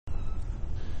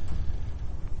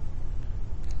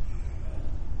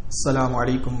السلام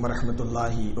عليكم ورحمة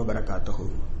الله وبركاته.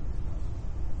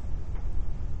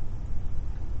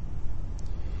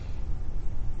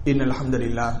 إن الحمد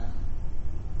لله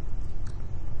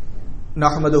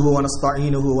نحمده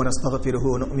ونستعينه ونستغفره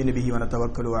ونؤمن به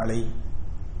ونتوكل عليه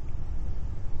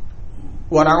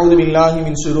ونعوذ بالله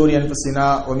من شرور أنفسنا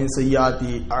ومن سيئات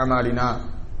أعمالنا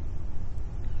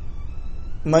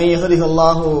من يهده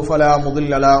الله فلا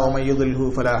مضل له ومن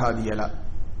يضلل فلا هادي له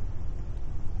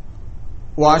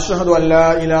وأشهد أن لا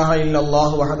إله إلا الله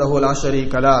وحده لا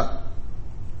شريك له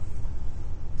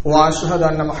وأشهد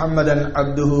أن محمدا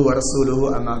عبده ورسوله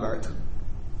أما بعد.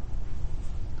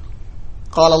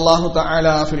 قال الله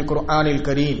تعالى في القرآن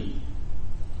الكريم: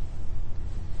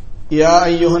 يا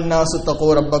أيها الناس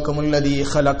اتقوا ربكم الذي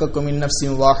خلقكم من نفس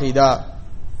واحدة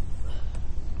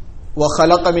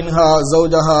وخلق منها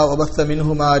زوجها وبث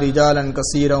منهما رجالا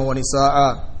كثيرا ونساء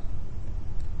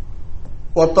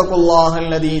واتقوا الله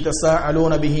الذي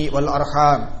تساءلون به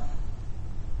والأرحام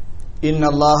إن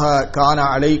الله كان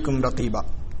عليكم رقيبا.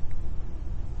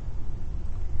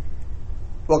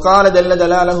 وقال جل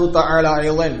جلاله تعالى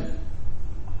أيضا: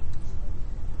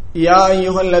 يا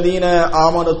أيها الذين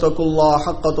آمنوا اتقوا الله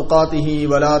حق تقاته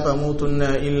ولا تموتن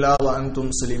إلا وأنتم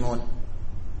مسلمون.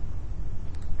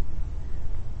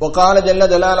 وقال جل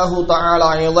جلاله تعالى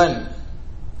أيضا: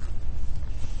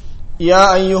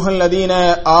 يا أيها الذين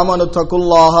آمنوا اتقوا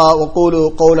الله وقولوا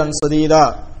قولا سديدا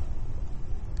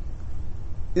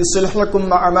يصلح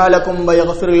لكم أعمالكم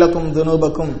ويغفر لكم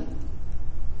ذنوبكم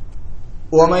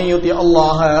ومن يطع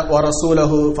الله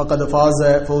ورسوله فقد فاز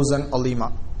فوزا عظيما.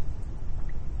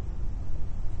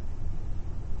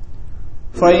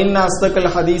 فإن أصدق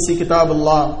الحديث كتاب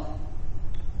الله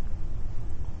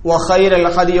وخير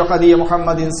الهدي هدي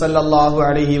محمد صلى الله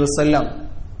عليه وسلم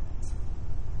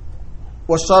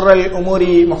وشر الأمور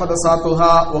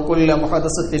محدثاتها وكل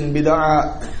محدثة بدعة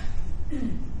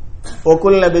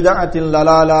وكل بدعة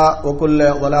ضلالة وكل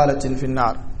ضلالة في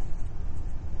النار.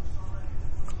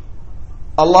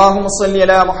 اللهم صل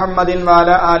على محمد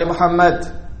وعلى آل محمد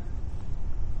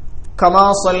كما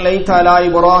صليت على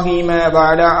إبراهيم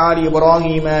وعلى آل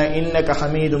إبراهيم إنك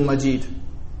حميد مجيد.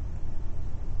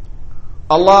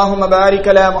 اللهم بارك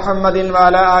على محمد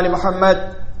وعلى آل محمد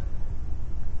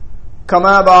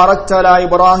كما باركت على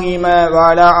إبراهيم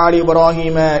وعلى آل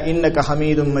إبراهيم إنك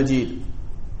حميد مجيد.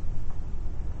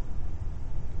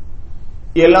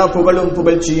 எல்லா புகழும்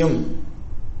புகழ்ச்சியும்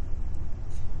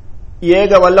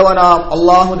ஏக வல்லவனாம்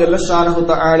அல்லாஹு ஜல்ல ஷானஹு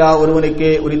தஆலா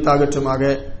ஒருவனுக்கே உரித்தாகட்டுமாக.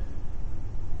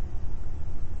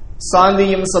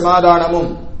 சாந்தியும் சமாதானமும்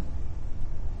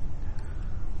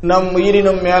நம்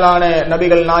உயிரினும் மேலான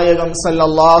நபிகள் நாயகம்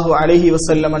ஸல்லல்லாஹு அலைஹி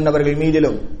வஸல்லம் அன்னவர்கள்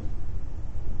மீதிலும்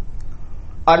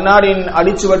அன்னாரின்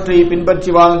அடிச்சுவற்றை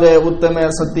பின்பற்றி வாழ்ந்த உத்தம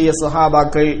சத்திய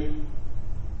சஹாபாக்கள்,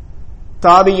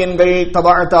 தாபியின்கள்,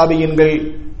 தபா தாபியின்கள்,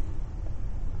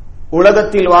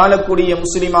 உலகத்தில் வாழக்கூடிய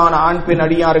முஸ்லிமான ஆண் பெண்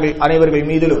அடியார்கள் அனைவர்கள்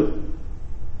மீதிலும்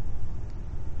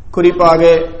குறிப்பாக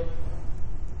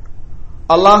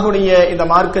அல்லாஹுடைய இந்த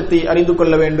மார்க்கத்தை அறிந்து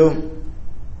கொள்ள வேண்டும்,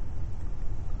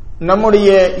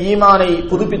 நம்முடைய ஈமானை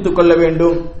புதுப்பித்துக் கொள்ள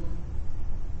வேண்டும்,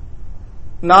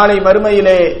 நாளை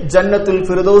மறுமையிலே ஜன்னத்துல்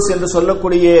ஃபிர்தௌஸ் என்று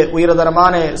சொல்லக்கூடிய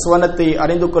உயர்தரமான சுவனத்தை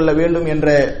அறிந்து கொள்ள வேண்டும் என்ற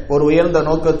ஒரு உயர்ந்த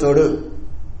நோக்கத்தோடு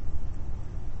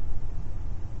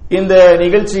இந்த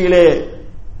நிகழ்ச்சியிலே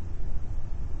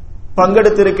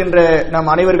பங்கெடுத்திருக்கின்ற நம்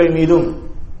அனைவர்கள் மீதும்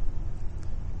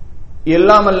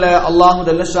எல்லாமல்ல அல்லாஹு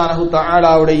ஜல்ல ஷானஹு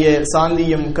தஆலாவுடைய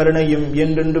சாந்தியும் கருணையும்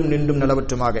என்றென்றும் நின்றும்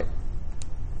நிலவற்றுமாக.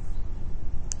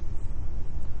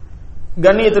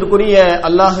 கண்ணியத்திற்குரிய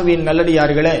அல்லாஹுவின்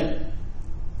நல்லடியார்களே,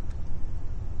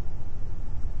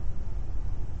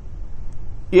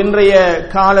 இன்றைய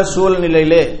கால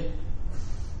சூழ்நிலையிலே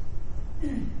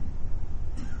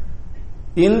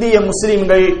இந்திய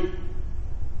முஸ்லிம்கள்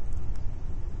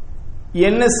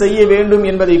என்ன செய்ய வேண்டும்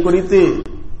என்பதை குறித்து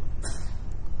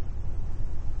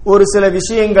ஒரு சில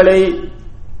விஷயங்களை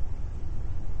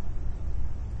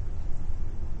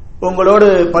உங்களோடு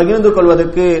பகிர்ந்து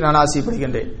கொள்வதற்கு நான்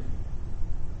ஆசைப்படுகின்றேன்.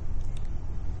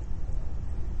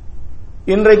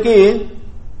 இன்றைக்கு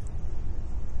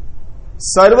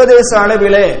சர்வதேச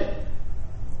அளவிலே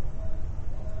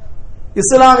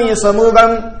இஸ்லாமிய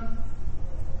சமூகம்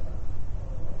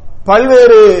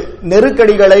பல்வேறு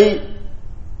நெருக்கடிகளை,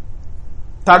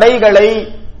 தடைகளை,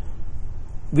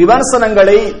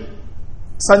 விமர்சனங்களை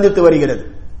சந்தித்து வருகிறது.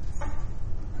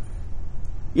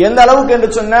 எந்த அளவுக்கு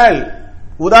என்று சொன்னால்,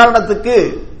 உதாரணத்துக்கு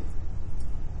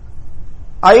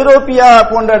ஐரோப்பியா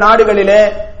போன்ற நாடுகளிலே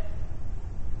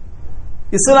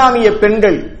இஸ்லாமிய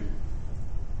பெண்கள்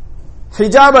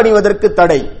ஹிஜாப் அணிவதற்கு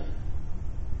தடை,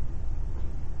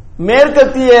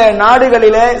 மேற்கத்திய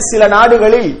நாடுகளிலே சில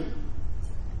நாடுகளில்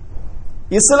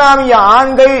இஸ்லாமிய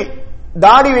ஆண்கள்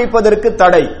தாடி வைப்பதற்கு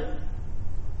தடை.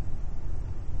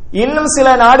 இன்னும் சில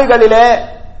நாடுகளிலே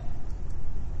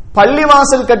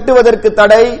பள்ளிவாசல் கட்டுவதற்கு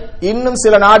தடை. இன்னும்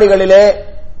சில நாடுகளிலே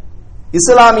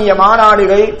இஸ்லாமிய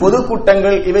மாநாடுகள்,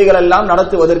 பொதுக்கூட்டங்கள் இவைகளெல்லாம்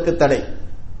நடத்துவதற்கு தடை.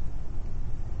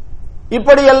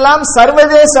 இப்படியெல்லாம்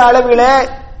சர்வதேச அளவிலே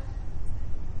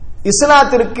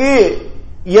இஸ்லாத்திற்கு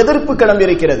எதிர்ப்பு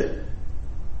கிளம்பியிருக்கிறது.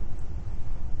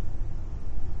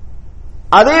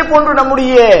 அதே போன்று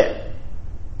நம்முடைய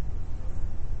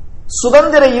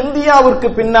சுதந்திர இந்தியாவிற்கு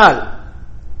பின்னால்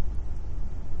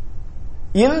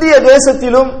இந்திய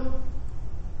தேசத்திலும்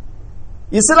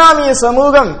இஸ்லாமிய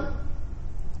சமூகம்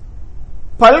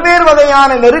பல்வேறு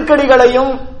வகையான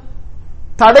நெருக்கடிகளையும்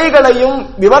தடைகளையும்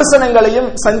விமர்சனங்களையும்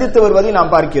சந்தித்து வருவதை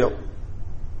நாம் பார்க்கிறோம்.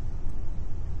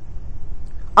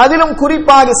 அதிலும்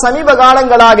குறிப்பாக சமீப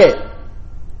காலங்களாக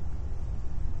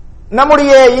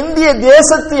நம்முடைய இந்திய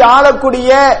தேசத்தை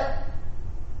ஆளக்கூடிய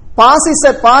பாசிச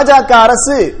பாஜக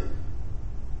அரசு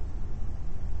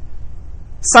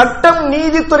சட்டம்,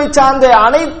 நீதித்துறை சார்ந்த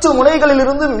அனைத்து முனைகளில்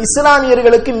இருந்தும்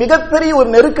இஸ்லாமியர்களுக்கு மிகப்பெரிய ஒரு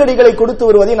நெருக்கடிகளை கொடுத்து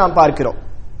வருவதை நாம் பார்க்கிறோம்.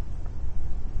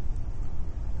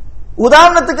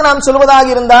 உதாரணத்துக்கு நாம் சொல்வதாக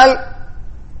இருந்தால்,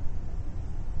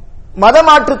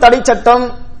 மதமாற்று தடை சட்டம்,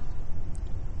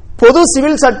 பொது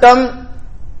சிவில் சட்டம்,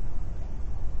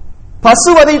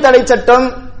 பசுவதை தடை சட்டம்,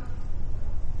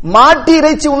 மாட்டு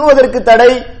இறைச்சி உண்ணுவதற்கு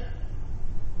தடை,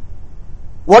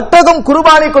 ஒட்டகம்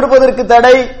குர்பானி கொடுப்பதற்கு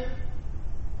தடை,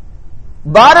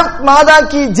 பாரத் மாதா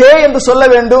கி ஜெய் என்று சொல்ல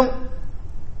வேண்டும்,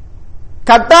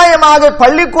 கட்டாயமாக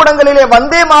பள்ளிக்கூடங்களிலே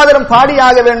வந்தே மாதரம்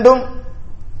பாடியாக வேண்டும்,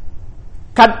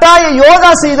 கட்டாய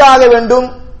யோகா செய்தாக வேண்டும்,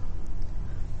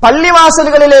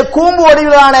 பள்ளிவாசல்களிலே கூம்பு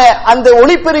வடிவிலான அந்த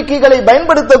ஒளிப்பெருக்கிகளை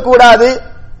பயன்படுத்தக்கூடாது.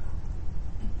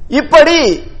 இப்படி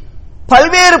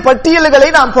பல்வேறு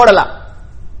பட்டியல்களை நாம் போடலாம்.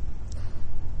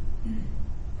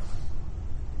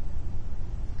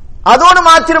 அதோடு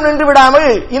மாத்திரம் நின்று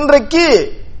விடாமல் இன்றைக்கு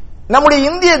நம்முடைய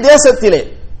இந்திய தேசத்திலே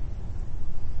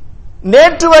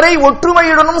நேற்று வரை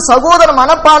ஒற்றுமையுடனும் சகோதர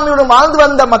மனப்பான்மையுடன் வாழ்ந்து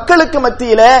வந்த மக்களுக்கு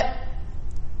மத்தியிலே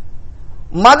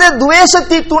மத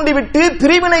துவேஷத்தை தூண்டிவிட்டு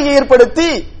பிரிவினையை ஏற்படுத்தி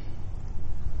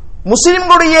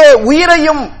முஸ்லிம்களுடைய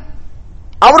உயிரையும்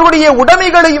அவர்களுடைய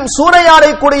உடைமைகளையும்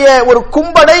சூறையாடக்கூடிய ஒரு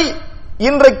கும்பலை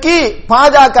இன்றைக்கு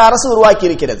பாஜக அரசு உருவாக்கி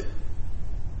இருக்கிறது.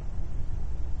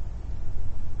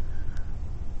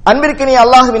 அன்பிற்கினிய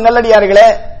அல்லாஹ்வின் நல்லடியார்களே,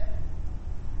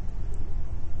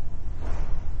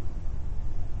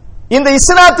 இந்த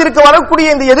இஸ்லாத்திற்கு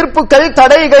வரக்கூடிய இந்த எதிர்ப்புகள்,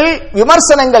 தடைகள்,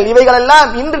 விமர்சனங்கள் இவைகள் எல்லாம்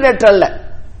இன்று நேற்றல்ல.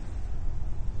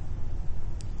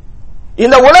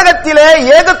 இந்த உலகத்திலே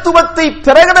ஏகத்துவத்தை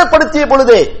பிரகடனப்படுத்திய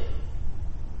பொழுதே,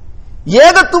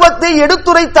 ஏகத்துவத்தை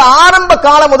எடுத்துரைத்த ஆரம்ப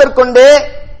காலம் முதற்கொண்டே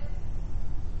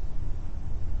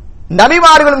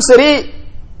நபிமார்களும் சரி,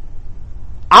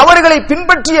 அவர்களை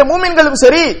பின்பற்றிய மூமின்களும்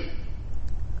சரி,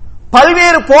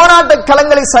 பல்வேறு போராட்ட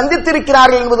களங்களை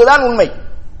சந்தித்திருக்கிறார்கள் என்பதுதான் உண்மை.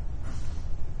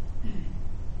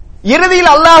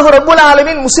 இறுதியில் அல்லாஹ் ரப்புல்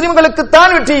ஆலமீன்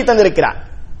முஸ்லிம்களுக்குத்தான் வெற்றியை தந்திருக்கிறார்.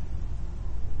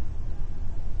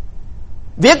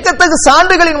 வியக்கத்தகு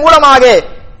சான்றுகளின் மூலமாக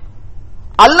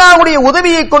அல்லாஹ்வுடைய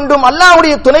உதவியை கொண்டும்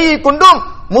அல்லாஹ்வுடைய துணையை கொண்டும்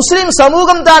முஸ்லிம்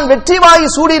சமூகம் தான் வெற்றி வாகி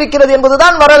சூடியிருக்கிறது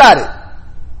என்பதுதான் வரலாறு.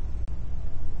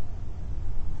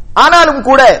 ஆனாலும்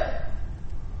கூட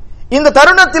இந்த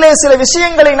தருணத்திலே சில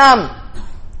விஷயங்களை நாம்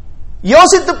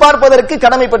யோசித்து பார்ப்பதற்கு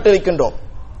கடமைப்பட்டிருக்கின்றோம்.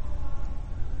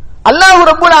 அல்லாஹ்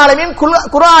ரப்புல் ஆலமீன்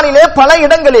குர்ஆனிலே பல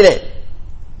இடங்களிலே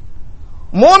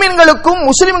மூமின்களுக்கும்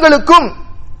முஸ்லிம்களுக்கும்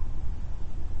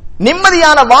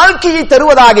நிம்மதியான வாழ்க்கையை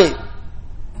தருவதாக,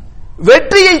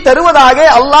 வெற்றியை தருவதாக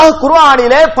அல்லாஹ்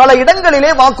குர்ஆனிலே பல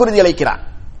இடங்களிலே வாக்குறுதி அளிக்கிறார்.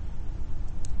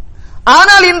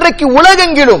 ஆனால் இன்றைக்கு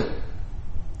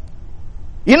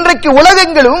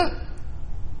உலகெங்கிலும்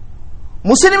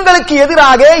முஸ்லிம்களுக்கு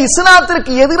எதிராக,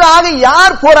 இஸ்லாத்திற்கு எதிராக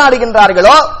யார்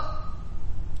போராடுகின்றார்களோ,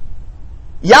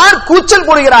 யார் கூச்சல்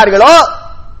போடுகிறார்களோ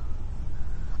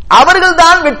அவர்கள்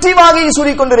தான் வெற்றி வாகையை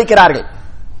சூடிக் கொண்டிருக்கிறார்கள்.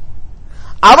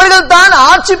 அவர்கள் தான்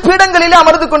ஆட்சி பீடங்களில்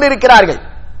அமர்ந்து கொண்டிருக்கிறார்கள்.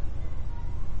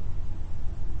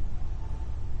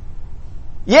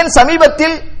 ஏன்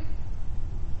சமீபத்தில்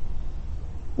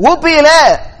ஊபியில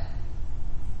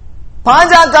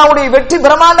பாஜகவுடைய வெற்றி,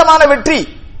 பிரம்மாண்டமான வெற்றி,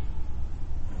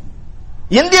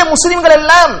 இந்திய முஸ்லிம்கள்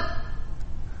எல்லாம்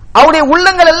அவருடைய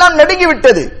உள்ளங்கள் எல்லாம்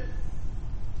நடுங்கிவிட்டது.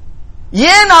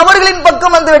 ஏன் அவர்களின்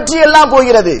பக்கம் அந்த வெற்றி எல்லாம்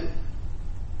போகிறது?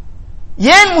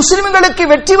 ஏன் முஸ்லிம்களுக்கு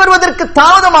வெற்றி வருவதற்கு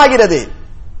தாமதமாகிறது?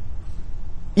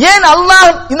 ஏன் அல்லாஹ்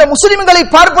இந்த முஸ்லிம்களை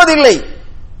பார்ப்பதில்லை?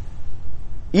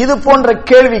 இது போன்ற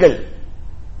கேள்விகள்.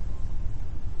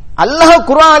 அல்லாஹ்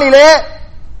குர்ஆனிலே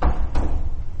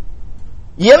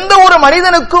எந்த ஒரு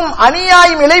மனிதனுக்கும்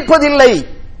அநியாயம் இழைப்பதில்லை,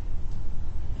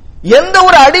 எந்த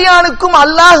ஒரு அடியானுக்கும்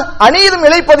அல்லாஹ் அநீதம்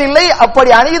இழைப்பதில்லை, அப்படி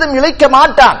அநீதம் இழைக்க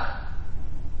மாட்டான்.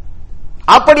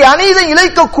 அப்படி அநீதம்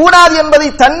இழைக்க கூடாது என்பதை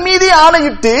தன் மீது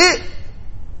ஆணையிட்டு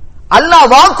அல்லாஹ்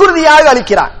வாக்குறுதியாக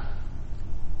அளிக்கிறான்.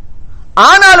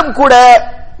 ஆனாலும் கூட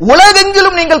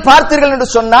உலகெங்கிலும் நீங்கள் பார்த்தீர்கள் என்று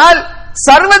சொன்னால்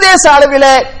சர்வதேச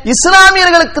அளவில்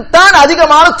இஸ்லாமியர்களுக்குத்தான்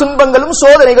அதிகமான துன்பங்களும்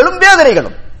சோதனைகளும்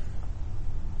வேதனைகளும்.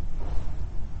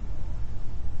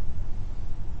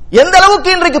 எந்த அளவுக்கு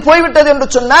இன்றைக்கு போய்விட்டது என்று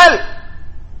சொன்னால்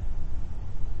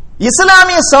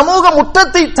இஸ்லாமிய சமூக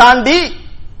முற்றத்தை தாண்டி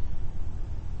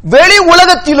வெளி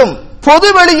உலகத்திலும் பொது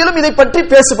வெளியிலும் இதை பற்றி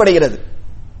பேசப்படுகிறது.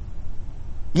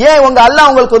 ஏன் உங்க அல்லாஹ்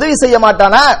உங்களுக்கு உதவி செய்ய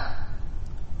மாட்டானா,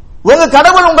 உங்க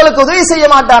கடவுள் உங்களுக்கு உதவி செய்ய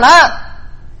மாட்டானா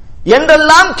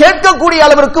என்றெல்லாம் கேட்கக்கூடிய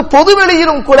அளவிற்கு பொது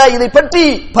வெளியிலும் கூட இதை பற்றி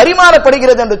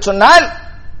பரிமாறப்படுகிறது என்று சொன்னால்,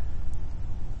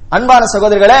 அன்பான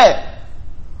சகோதரர்களே,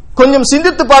 கொஞ்சம்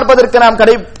சிந்தித்து பார்ப்பதற்கு நாம்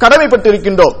கடமைப்பட்டு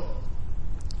இருக்கின்றோம்.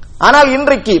 ஆனால்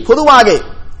இன்றைக்கு பொதுவாக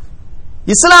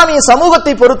இஸ்லாமிய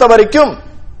சமூகத்தை பொறுத்த வரைக்கும்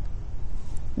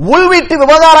உள்வீட்டு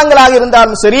விவகாரங்களாக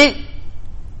இருந்தாலும் சரி,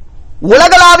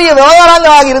 உலகளாவிய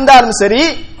விவகாரங்களாக இருந்தாலும் சரி,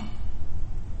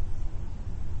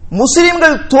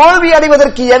 முஸ்லிம்கள் தோல்வி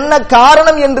அடைவதற்கு என்ன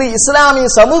காரணம் என்று இஸ்லாமிய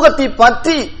சமூகத்தை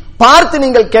பற்றி பார்த்து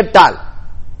நீங்கள் கேட்டால்,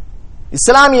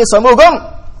 இஸ்லாமிய சமூகம்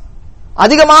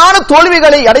அதிகமான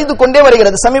தோல்விகளை அடைந்து கொண்டே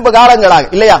வருகிறது சமீப காலங்களாக,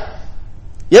 இல்லையா?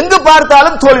 எங்கு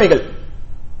பார்த்தாலும் தோல்விகள்,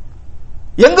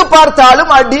 எங்கு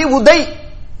பார்த்தாலும் அடி உதை.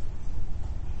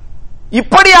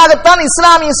 இப்படியாகத்தான்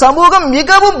இஸ்லாமிய சமூகம்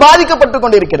மிகவும் பாதிக்கப்பட்டுக்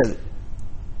கொண்டிருக்கிறது.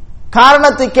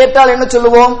 காரணத்தை கேட்டால் என்ன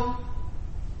சொல்லுவோம்?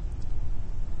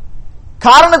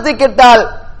 காரணத்தை கேட்டால்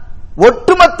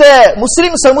ஒட்டுமொத்த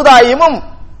முஸ்லிம் சமுதாயமும்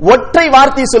ஒற்றை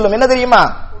வார்த்தை சொல்லும். என்ன தெரியுமா?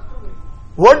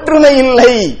 ஒற்றுமை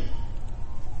இல்லை,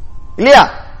 இல்லையா?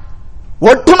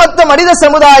 ஒட்டுமொத்த மனித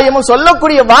சமுதாயமும்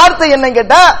சொல்லக்கூடிய வார்த்தை என்ன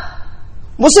கேட்டா,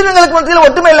 முஸ்லிம்களுக்கு மத்தியில்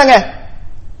ஒற்றுமை இல்லைங்க,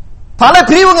 பல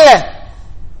பிரிவுங்க,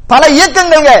 பல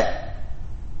இயக்கங்கள்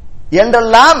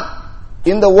என்றெல்லாம்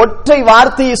இந்த ஒற்றை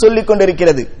வார்த்தையை சொல்லிக்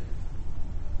கொண்டிருக்கிறது.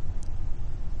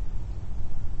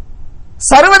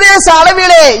 சர்வதேச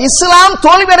அளவிலே இஸ்லாம்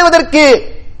தோல்வி அடைவதற்கு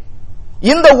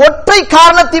இந்த ஒற்றை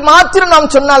காரணத்தை மாத்திரம்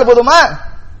நாம் சொன்னால் போதுமா?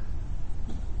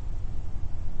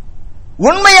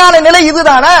 உண்மையான நிலை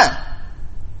இதுதானா?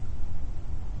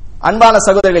 அன்பான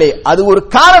சகோதரர்களே, அது ஒரு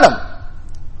காரணம்.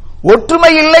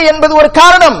 ஒற்றுமை இல்லை என்பது ஒரு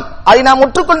காரணம், அதை நாம்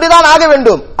ஒற்றுக்கொண்டுதான் ஆக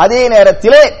வேண்டும். அதே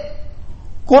நேரத்திலே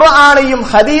குர்ஆனையும்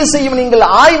ஹதீஸையும் நீங்கள்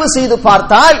ஆய்வு செய்து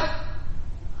பார்த்தால்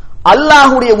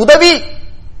அல்லாஹ்வுடைய உதவி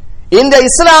இந்த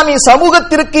இஸ்லாமிய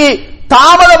சமூகத்திற்கு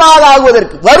தாமதமாக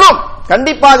ஆகுவதற்கு வரும்,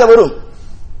 கண்டிப்பாக வரும்.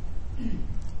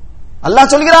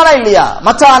 அல்லாஹ் சொல்கிறானா இல்லையா?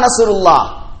 மத்தா நஸ்ருல்லாஹ்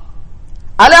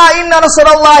அலா இன்ன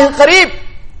நஸ்ருல்லாஹி கரீப்.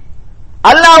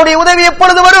 அல்லாஹ்வுடைய உதவி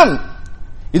எப்பொழுது வரும்?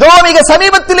 இதோ மிக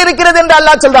சமீபத்தில் இருக்கிறது என்று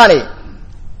அல்லாஹ் சொல்றானே,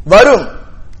 வரும்.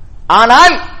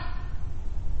 ஆனால்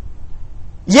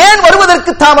ஏன்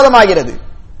வருவதற்கு தாமதமாகிறது?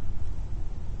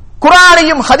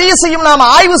 குர்ஆனையும் ஹதீஸையும் நாம்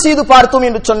ஆய்வு செய்து பார்த்தோம்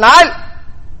என்று சொன்னால்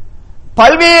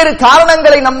பல்வேறு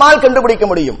காரணங்களை நம்மால் கண்டுபிடிக்க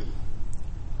முடியும்.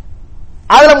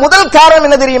 அதுல முதல் காரணம்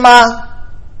என்ன தெரியுமா?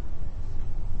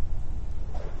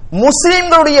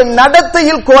 முஸ்லிம்களுடைய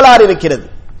நடத்தையில் கோளாறு இருக்கிறது.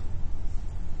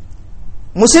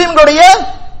 முஸ்லிம்களுடைய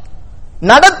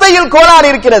நடத்தையில் கோளாறு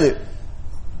இருக்கிறது.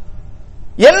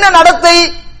 என்ன நடத்தை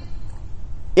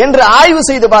என்று ஆய்வு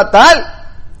செய்து பார்த்தால்,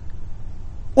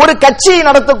 ஒரு கட்சியை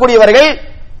நடத்தக்கூடியவர்கள்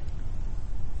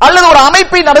அல்லது ஒரு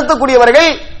அமைப்பை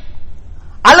நடத்தக்கூடியவர்கள்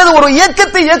அல்லது ஒரு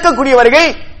இயக்கத்தை இயக்கக்கூடியவர்கள்,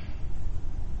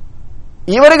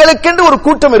 இவர்களுக்கென்று ஒரு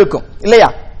கூட்டம் இருக்கும், இல்லையா?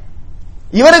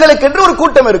 இவர்களுக்கென்று ஒரு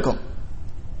கூட்டம் இருக்கும்.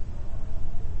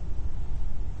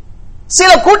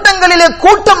 சில கூட்டங்களிலே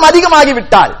கூட்டம்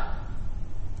அதிகமாகிவிட்டால்,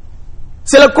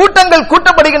 சில கூட்டங்கள்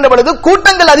கூட்டப்படுகின்ற பொழுது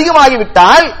கூட்டங்கள்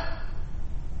அதிகமாகிவிட்டால்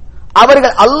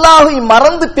அவர்கள் அல்லாஹ்வை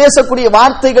மறந்து பேசக்கூடிய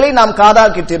வார்த்தைகளை நாம்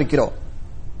காதால் கேட்டிருக்கிறோம்.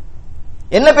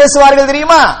 என்ன பேசுவார்கள்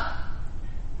தெரியுமா?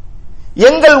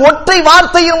 எங்கள் ஒற்றை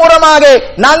வார்த்தையின் மூலமாக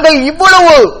நாங்கள்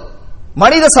இவ்வளவு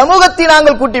மனித சமூகத்தை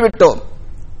நாங்கள் கூட்டிவிட்டோம்,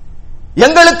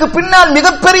 எங்களுக்கு பின்னால்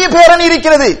மிகப்பெரிய பேரணி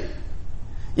இருக்கிறது,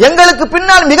 எங்களுக்கு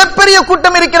பின்னால் மிகப்பெரிய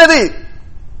கூட்டம் இருக்கிறது,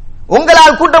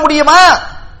 உங்களால் கூட்ட முடியுமா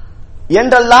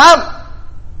என்றெல்லாம்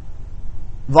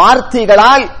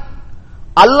வார்த்தைகளால்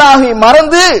அல்லாஹ்வை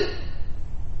மறந்து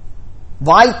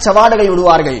வாய்ச்சவாடுகளை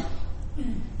விடுவார்கள்,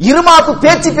 இருமாப்பு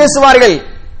பேச்சு பேசுவார்கள்.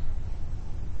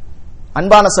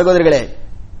 அன்பான சகோதரர்களே,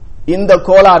 இந்த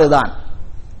கோளாறு தான்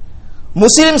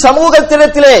முஸ்லிம்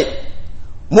சமூகத்திடத்திலே,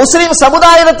 முஸ்லிம்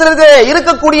சமுதாயத்திலே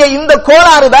இருக்கக்கூடிய இந்த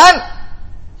கோளாறு தான்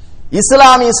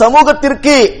இஸ்லாமிய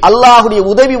சமூகத்திற்கு அல்லாஹ்வுடைய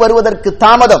உதவி வருவதற்கு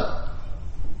தாமதம்.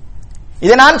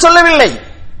 இதை நான் சொல்லவில்லை,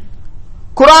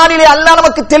 குர்ஆனிலே அல்லாஹ்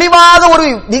நமக்கு தெளிவாக ஒரு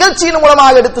நிகழ்ச்சியின்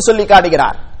மூலமாக எடுத்து சொல்லி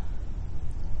காட்டுகிறார்.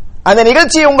 அந்த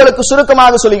நிகழ்ச்சியை உங்களுக்கு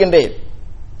சுருக்கமாக சொல்லுகின்றேன்.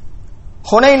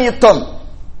 ஹுனைன் யுத்தம்.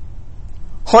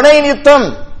 ஹுனைன் யுத்தம்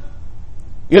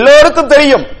எல்லோருக்கும்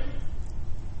தெரியும்.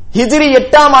 ஹிஜ்ரி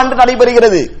 8ஆம் ஆண்டு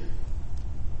நடைபெறுகிறது.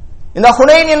 இந்த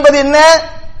ஹுனைன் என்பது என்ன?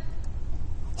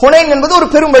 ஹுனைன் என்பது ஒரு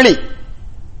பெருவெளி.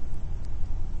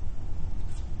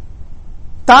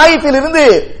 தாயிஃபில் இருந்து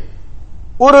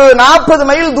ஒரு 40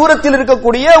 மைல் தூரத்தில்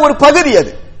இருக்கக்கூடிய ஒரு பகுதி.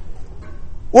 அது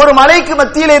ஒரு மலைக்கு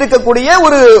மத்தியில் இருக்கக்கூடிய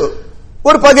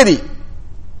ஒரு பகுதி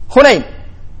ஹுனைன்.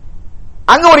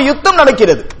 அங்க ஒரு யுத்தம்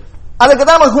நடக்கிறது. அதுக்கு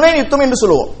தான் நம்ம ஹுனைன் யுத்தம் என்று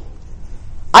சொல்லுவோம்.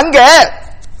 அங்க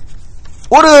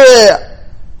ஒரு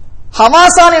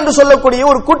ஹமாசான் என்று சொல்லக்கூடிய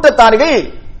ஒரு கூட்டத்தார்கள்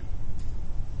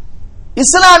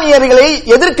இஸ்லாமியர்களை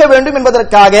எதிர்க்க வேண்டும்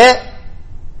என்பதற்காக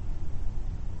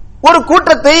ஒரு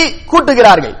கூட்டத்தை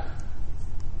கூட்டுகிறார்கள்.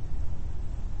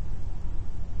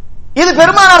 இது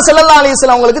பெருமானார் ஸல்லல்லாஹு அலைஹி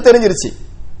வஸல்லம் அவங்களுக்கு தெரிஞ்சிருச்சு.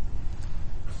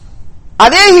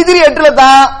 அதே ஹிஜ்ரி 8ல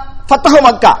தான் ஃபத்ஹு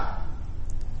மக்கா,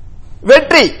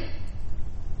 வெற்றி.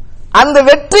 அந்த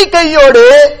வெற்றி கையோடு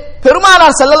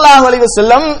பெருமானார் ஸல்லல்லாஹு அலைஹி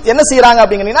வஸல்லம் என்ன செய்யறாங்க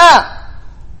அப்படிங்கன்னா,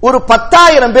 ஒரு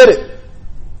 10,000 பேர்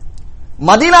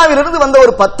மதீனாவிலிருந்து வந்த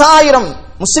ஒரு 10,000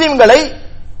 முஸ்லிம்களை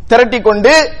திரட்டி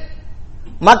கொண்டு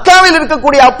மக்காவில்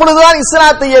இருக்கக்கூடிய அப்பொழுதுதான்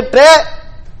இஸ்லாத்தை ஏற்ற,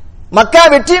 மக்கா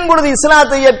வெற்றியின் பொழுது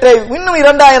இஸ்லாத்தை ஏற்ற இன்னும்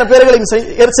 2,000 பேர்களையும்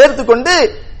சேர்த்துக் கொண்டு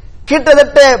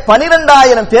கிட்டத்தட்ட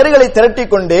 12,000 பேர்களை திரட்டி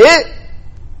கொண்டு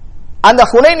அந்த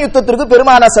ஹுனைன் யுத்தத்திற்கு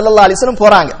பெருமானார் ஸல்லல்லாஹு அலைஹி வஸல்லம்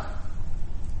போறாங்க.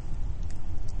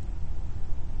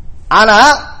 ஆனா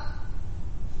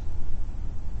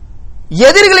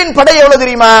எதிரிகளின் படை எவ்வளவு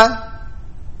தெரியுமா?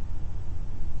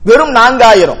 வெறும்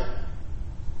 4,000.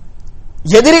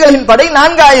 எதிரிகளின் படை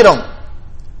 4,000.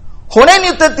 ஹுனைன்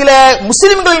யுத்தத்தில்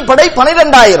முஸ்லிம்களின் படை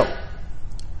 12,000.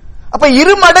 அப்ப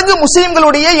 2 மடங்கு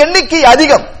முஸ்லிம்களுடைய எண்ணிக்கை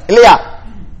அதிகம் இல்லையா?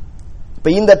 இப்ப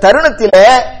இந்த தருணத்தில்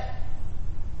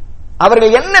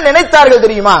அவர்கள் என்ன நினைத்தார்கள்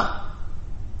தெரியுமா?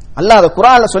 அல்லாஹ் அதை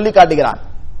குர்ஆன்ல சொல்லி காட்டுகிறான்.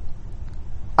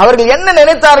 அவர்கள் என்ன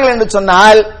நினைத்தார்கள் என்று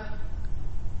சொன்னால்,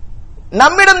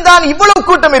 நம்மிடம் தான் இவ்வளவு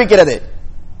கூட்டம் இருக்கிறது.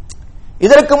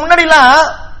 இதற்கு முன்னாடிலாம்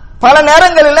பல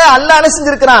நேரங்களில் அல்லாஹ் என்ன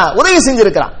செஞ்சிருக்கிறான்? உதவி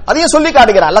செஞ்சிருக்கிறான். அதையும் சொல்லி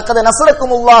காட்டுகிறான். லக்கத்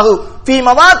நஸரக்குமுல்லாஹு ஃபீ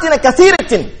மவாத்தின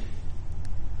கஸீரத்தின்.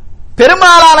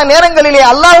 பெரும்பாலான நேரங்களிலே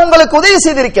அல்லாஹ் உங்களுக்கு உதவி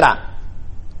செய்திருக்கிறான்.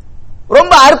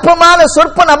 ரொம்ப அற்பமான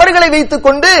சொற்ப நபர்களை வைத்துக்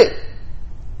கொண்டு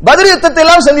பத்ர் யுத்தத்தை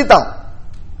எல்லாம் சந்தித்தோம்.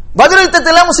 பத்ர்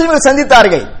யுத்தத்தை எல்லாம் முஸ்லிம்கள்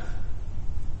சந்தித்தார்கள்.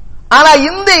 ஆனா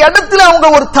இந்த இடத்துல அவங்க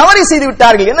ஒரு தவறை செய்து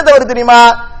விட்டார்கள். என்ன தவறு தெரியுமா?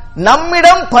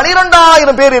 நம்மிடம்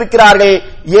 12,000 பேர் இருக்கிறார்கள்,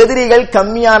 எதிரிகள்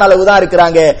கம்மியான அளவு தான்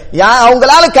இருக்கிறாங்க,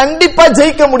 அவங்களால கண்டிப்பா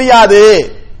ஜெயிக்க முடியாது,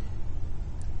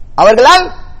 அவர்களால்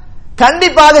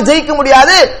கண்டிப்பாக ஜெயிக்க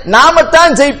முடியாது,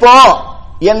 நாமத்தான் ஜெயிப்போம்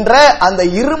என்ற அந்த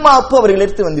இருமாப்பு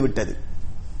அவர்களிடத்தில் வந்துவிட்டது.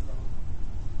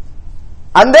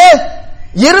 அந்த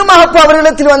இருமாப்பு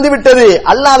அவர்களிடத்தில் வந்துவிட்டது.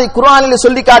 அல்லாஹ் அதை குர்ஆனில்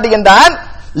சொல்லி காட்டுகின்றான்.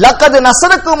 லக்கத்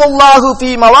நஸரக்குமுல்லாஹு ஃபீ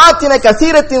மவாத்தின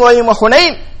கஸீரத்தின் வ யௌம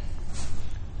ஹுனைன்.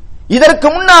 இதற்கு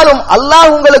முன்னாலும் அல்லாஹ்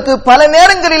உங்களுக்கு பல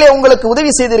நேரங்களிலே உங்களுக்கு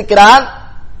உதவி செய்திருக்கிறான்.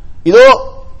 இதோ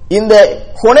இந்த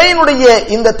ஹுனைனுடைய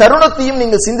இந்த தருணத்தையும்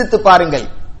நீங்கள் சிந்தித்து பாருங்கள்,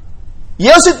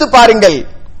 யோசித்து பாருங்கள்.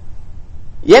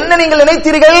 என்ன நீங்கள்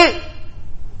நினைத்தீர்கள்?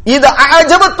 இது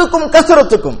அஜபத்துக்கும்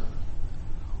கஸரத்துக்கும்,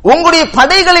 உங்களுடைய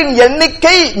படைகளின்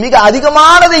எண்ணிக்கை மிக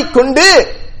அதிகமானதை கொண்டு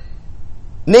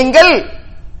நீங்கள்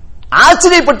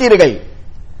ஆச்சரியப்பட்டீர்கள்,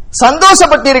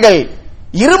 சந்தோஷப்பட்டீர்கள்,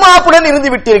 இருமாப்புடன் இருந்து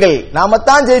விட்டீர்கள்,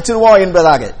 நாமத்தான் ஜெயிச்சிருவோம்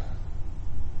என்பதாக.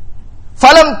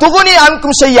 ஃபலம் துகுனி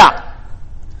அன்கும் ஷையா,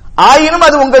 ஆயினும்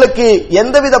அது உங்களுக்கு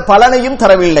எந்தவித பலனையும்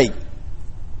தரவில்லை.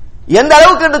 எந்த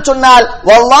அளவுக்கு என்று சொன்னால்,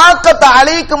 வல்லாக்கத்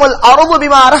அலைக்குமுல் அர்து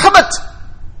பிமா ரஹபத்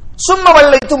சும்ம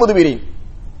வல்லைத்து முதுபிரீன்.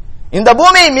 இந்த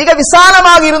பூமி மிக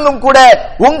விசாலமாக இருந்தும் கூட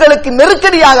உங்களுக்கு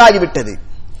நெருக்கடியாக ஆகிவிட்டது,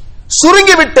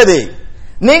 சுருங்கிவிட்டது,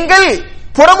 நீங்கள்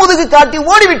புறமுதுகு காட்டி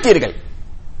ஓடிவிட்டீர்கள்.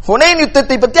 ஹுனைன்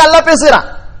யுத்தத்தை பத்தி அல்லாஹ் பேசுகிறான்.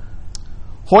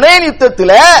 ஹுனைன்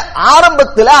யுத்தத்தில்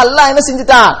ஆரம்பத்தில் அல்லாஹ் என்ன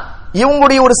செஞ்சிட்டான்?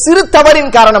 இவங்களுடைய ஒரு சிறு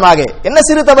தவறின் காரணமாக, என்ன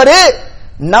சிறு தவறு?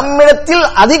 நம்மிடத்தில்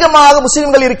அதிகமாக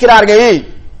முஸ்லிம்கள் இருக்கிறார்கள்,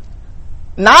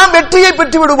 நாம் வெற்றியை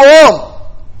பெற்று விடுவோம்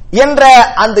என்ற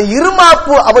அந்த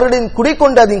இருமாப்பு அவருடன்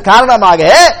குடிக்கொண்டதின் காரணமாக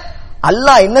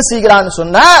அல்லாஹ் என்ன செய்கிறான்னு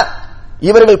சொன்னா,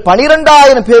 இவர்கள்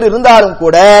 12,000 பேர் இருந்தாலும்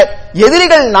கூட,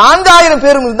 எதிரிகள் 4,000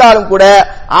 பேர் இருந்தாலும் கூட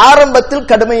ஆரம்பத்தில்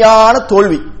கடுமையான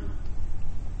தோல்வி.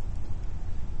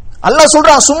 அல்லாஹ்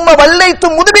சொல்றான், சும்ம வல்லைத்து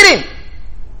முதுபிரீன்,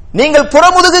 நீங்கள்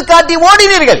புறமுதுகு காட்டி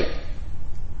ஓடினீர்கள்.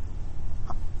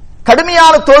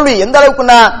 கடுமையான தோல்வி. எந்த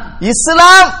அளவுக்குன்னா,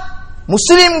 இஸ்லாம்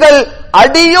முஸ்லிம்கள்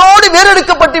அடியோடு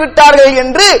வேறெடுக்கப்பட்டு விட்டார்கள்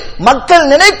என்று மக்கள்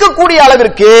நினைக்கக்கூடிய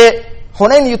அளவிற்கு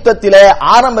ஹுனைன் யுத்தத்திலே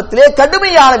ஆரம்பத்திலே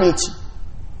கடுமையான வீழ்ச்சி.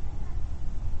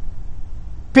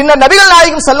 பின்னர் நபிகள்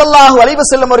நாயகம் ஸல்லல்லாஹு அலைஹி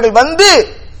வஸல்லம் அவர்கள் வந்து,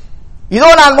 இதோ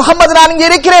நான் முகமது, நான் இங்கே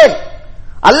இருக்கிறேன்,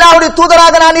 அல்லாஹ்வுடைய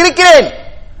தூதராக நான் இருக்கிறேன்,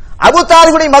 அபூ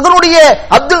தாலிபுடைய மகனுடைய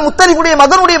அப்துல் முத்தலிபுடைய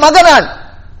மகனுடைய மகன்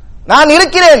நான்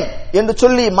இருக்கிறேன் என்று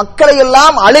சொல்லி மக்களை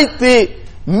எல்லாம் அழைத்து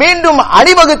மீண்டும்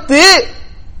அணிவகுத்து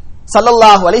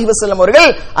ஸல்லல்லாஹு அலைஹி வஸல்லம் அவர்கள்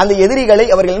அந்த எதிரிகளை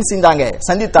அவர்கள்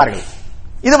சந்தித்தார்கள்.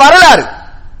 இது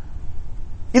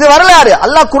வரலாறு.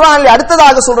 அல்லாஹ் குர்ஆனில்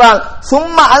அடுத்ததாக சொல்றான்,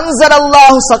 சும்ம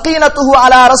அன்ஸலல்லாஹு ஸகீனத்துஹு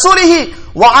அலா ரசூலிஹி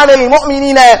வ அலல்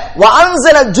முஃமினீன வ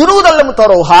அன்ஸல ஜுனூதன் லம்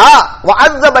தரூஹா வ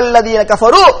அஸபல்லதீன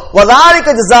கஃபரு வ ذلك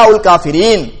ஜஸாஉல்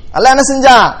காஃபிரீன். அல்லாஹ் என்ன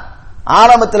செஞ்சான்?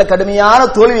 ஆரம்பத்தில் கடுமையான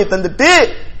தோல்வியை தந்துட்டு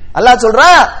அல்லாஹ்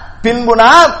சொல்றான், பின்பு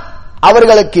நாம்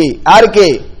அவர்களுக்கு, யாருக்கு?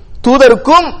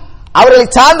 தூதருக்கும் அவர்களை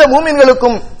சார்ந்த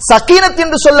மூமின்களுக்கும் சகீனத்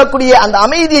என்று சொல்லக்கூடிய அந்த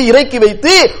அமைதியை இறக்கி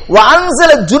வைத்து,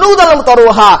 வஅன்ஸல ஜுனூதன்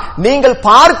தரூஹா, நீங்கள்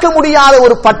பார்க்க முடியாத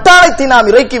ஒரு பட்டாளத்தை நாம்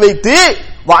இறக்கி வைத்து,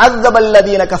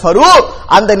 வஅஸபல்லதீன கஃபரு,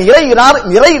 அந்த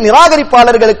நிறை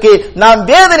நிராகரிப்பாளர்களுக்கு நாம்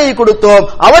வேதனையை கொடுத்தோம்,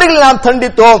 அவர்களை நாம்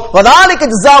தண்டித்தோம். வதாலிக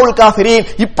ஜஸாஉல் காஃபிரீன்,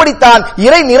 இப்படித்தான்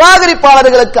இறை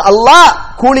நிராகரிப்பாளர்களுக்கு அல்லாஹ்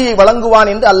கூலியை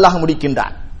வழங்குவான் என்று அல்லாஹ்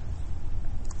முடிக்கின்றான்.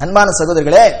 அன்பான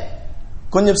சகோதரர்களே,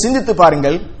 கொஞ்சம் சிந்தித்து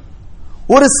பாருங்கள்.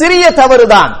 ஒரு சிறிய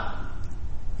தவறுதான்.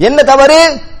 என்ன தவறு?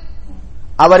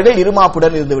 அவர்கள்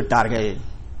இருமாப்புடன் இருந்து விட்டார்கள்.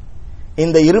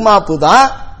 இந்த இருமாப்பு தான்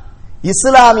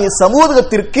இஸ்லாமிய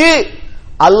சமூகத்திற்கு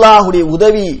அல்லாஹ்வுடைய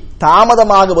உதவி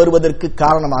தாமதமாக வருவதற்கு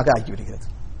காரணமாக ஆகிவிடுகிறது.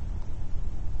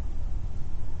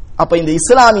 அப்ப இந்த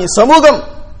இஸ்லாமிய சமூகம்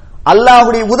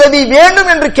அல்லாஹ்வுடைய உதவி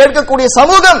வேண்டும் என்று கேட்கக்கூடிய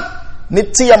சமூகம்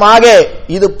நிச்சயமாக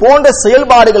இது போன்ற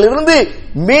செயல்பாடுகளிலிருந்து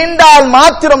மீண்டால்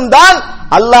மாத்திரம்தான்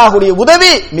அல்லாஹ்வுடைய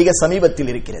உதவி மிக சமீபத்தில்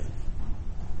இருக்கிறது.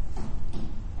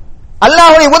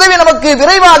 அல்லாஹ்வுடைய உதவி நமக்கு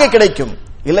விரைவாக கிடைக்கும்.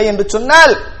 இல்லை என்று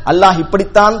சொன்னால் அல்லாஹ்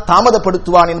இப்படித்தான்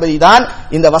தாமதப்படுத்துவான் என்பதை தான்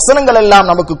இந்த வசனங்கள் எல்லாம்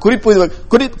நமக்கு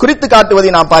குறித்து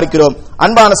காட்டுவதை நாம் பார்க்கிறோம்.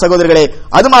 அன்பான சகோதரர்களே,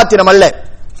 அது மாத்திரமல்ல,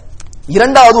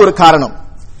 இரண்டாவது ஒரு காரணம்.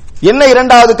 என்ன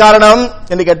இரண்டாவது காரணம்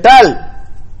என்று கேட்டால்,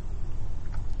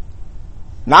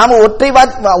 நாம ஒற்றை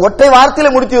வார்த்தையில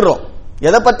முடித்திடுறோம்.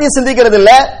 எதை பத்தி சிந்திக்கிறது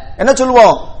இல்ல. என்ன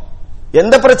சொல்லுவோம்?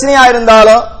 எந்த பிரச்சனையா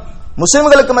இருந்தாலும்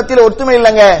முஸ்லிம்களுக்கு மத்தியில் ஒற்றுமை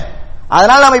இல்லைங்க,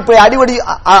 அதனால நாம இப்ப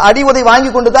அடிவதை வாங்கி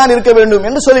கொண்டுதான் இருக்க வேண்டும்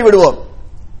என்று சொல்லிவிடுவோம்.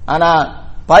 ஆனா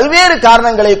பல்வேறு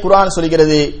காரணங்களை குர்ஆன்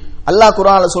சொல்கிறது. அல்லாஹ்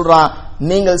குர்ஆன்ல சொல்றான்,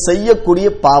 நீங்கள் செய்யக்கூடிய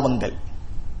பாவங்கள்,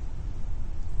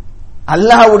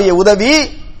 அல்லாஹ்வுடைய உதவி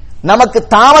நமக்கு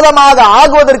தாமதமாக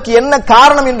ஆகுவதற்கு என்ன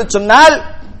காரணம் என்று சொன்னால்,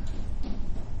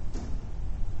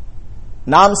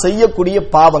 நாம் செய்யக்கூடிய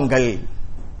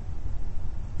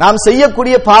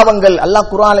பாவங்கள் அல்லாஹ்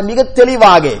குர்ஆனில்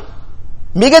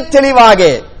மிக தெளிவாக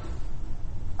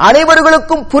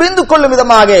அனைவர்களுக்கும் புரிந்து கொள்ளும்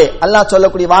விதமாக அல்லாஹ்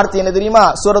சொல்லக்கூடிய வார்த்தை என்ன தெரியுமா?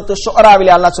 சூரத்து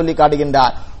ஷுஆராவிலே அல்லாஹ் சொல்லி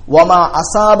காட்டுகின்றார், வமா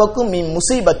அஸாபக்கும் மின்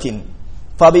முஸீபத்தின்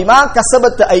ஃபபிமா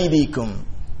கஸபத் ஐதீக்கும்.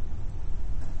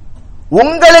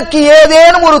 உங்களுக்கு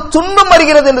ஏதேனும் ஒரு துன்பம்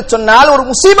வருகிறது என்று சொன்னால், ஒரு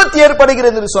முசீபத்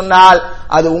ஏற்படுகிறது என்று சொன்னால்,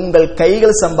 அது உங்கள்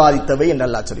கைகள் சம்பாதித்தவை என்று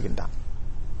அல்லாஹ் சொல்கின்றான்.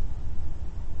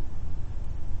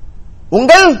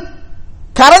 உங்கள்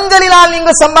கரங்களினால்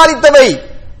நீங்கள் சம்பாதித்தவை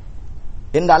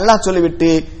என்று அல்லாஹ் சொல்லிவிட்டு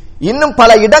இன்னும்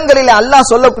பல இடங்களில் அல்லாஹ்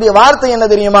சொல்லக்கூடிய வார்த்தை என்ன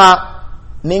தெரியுமா?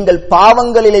 நீங்கள்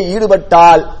பாவங்களிலே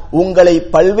ஈடுபட்டால் உங்களை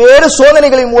பல்வேறு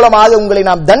சோதனைகளின் மூலமாக உங்களை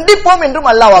நாம் தண்டிப்போம் என்றும்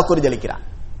அல்லாஹ் வாக்குறுதி அளிக்கிறான்.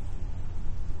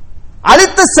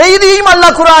 அளித்த செய்தியையும்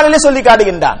அல்லாஹ் குர்ஆனிலே சொல்லி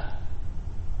காட்டுகின்றான்.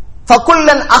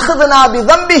 ஃபகுல்லன் அஹ்தனா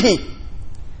பிதம்பிஹி,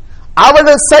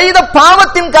 அவர்கள் செய்த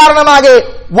பாவத்தின் காரணமாக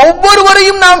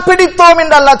ஒவ்வொருவரையும் நாம் பிடித்தோம்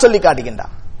என்று அல்லாஹ் சொல்லி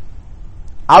காட்டுகின்றான்.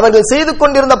 அவர்கள் செய்து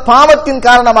கொண்டிருந்த பாவத்தின்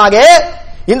காரணமாக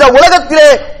இந்த உலகத்திலே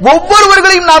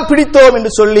ஒவ்வொருவர்களையும் நாம் பிடித்தோம்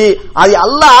என்று சொல்லி அதை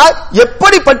அல்லாஹ்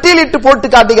எப்படி பட்டியலிட்டு போட்டு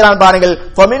காட்டுகிறான் பாருங்கள்.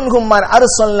 ஃபமின்ஹும் மன்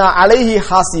அர்ஸல்னா அலைஹி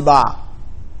ஹாசிபா,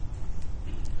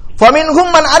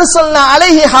 ஃபமின்ஹும் மன் அர்ஸல்னா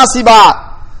அலைஹி ஹாசிபா,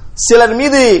 சிலர்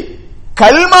மீது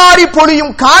கல்மாரி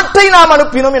பொழியும் காற்றை நாம்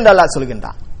அனுப்பினோம் என்று அல்லாஹ்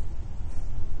சொல்கின்றான்.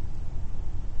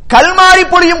 கல்மாரி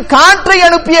பொழியும் காற்றை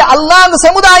அனுப்பிய அல்லாஹ் அந்த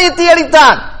சமுதாயத்தை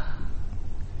அளித்தான்.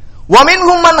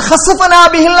 வமின்ஹும் மன் ஹஸஃபனா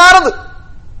பிஹில் அர்த்,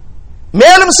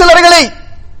 மேலும் சிலர்களை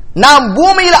நாம்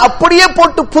பூமியில் அப்படியே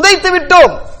போட்டு புதைத்து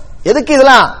விட்டோம். எதுக்கு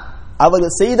இதெல்லாம்?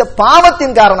 அவர்கள் செய்த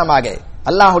பாவத்தின் காரணமாக.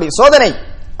 அல்லாஹ்வுடைய சோதனை,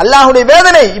 அல்லாஹ்வுடைய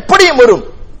வேதனை இப்படியும் வரும்.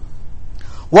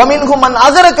 வமின்ஹும் மன்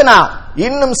அஸரக்னா,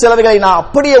 இன்னும் சிலர்களை நாம்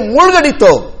அப்படியே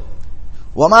மூழ்கடித்தோம்.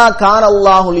 வமா கான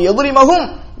அல்லாஹு லியظ்லிமஹும்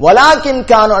வலாக்கின்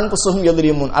கானு அன்ஃபுஸுஹும்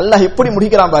யظ்லிமூன். அல்லாஹ் எப்படி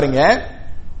முடிக்கிறான் பாருங்க.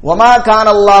 வமா கான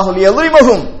அல்லாஹு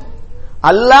லியظ்லிமஹும்,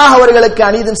 அல்லாஹ் அவர்களுக்கு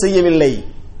அநீதம் செய்யவில்லை.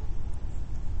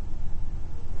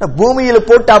 பூமியில்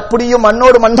போட்டு அப்படியே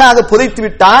மண்ணோடு மண்ணாக புதைத்து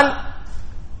விட்டான்,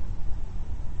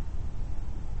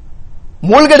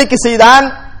 மூழ்கடிக்க செய்தான்,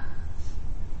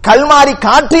 கல்மாரி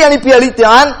காற்றை அனுப்பி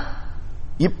அழித்தான்.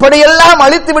 இப்படியெல்லாம்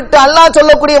அழித்துவிட்டு அல்லாஹ்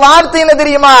சொல்லக்கூடிய வார்த்தை என்ன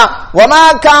தெரியுமா? வமா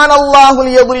கானல்லாஹு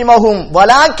லியظلمஹும்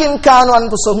வலாக்கின் கானு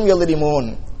அன்ஃபுஸஹும் யظلمூன்.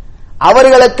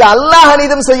 அவர்களுக்கு அல்லாஹ்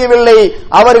அநீதம் செய்யவில்லை,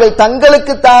 அவர்கள்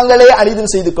தங்களுக்கு தாங்களே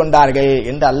அநீதம் செய்து கொண்டார்கள்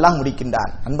என்று அல்லாஹ்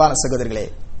முடிக்கின்றான். அன்பான சகோதரர்களே,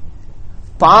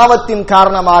 பாவத்தின்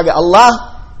காரணமாக அல்லாஹ்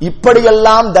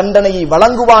இப்படியெல்லாம் தண்டனையை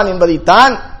வழங்குவான்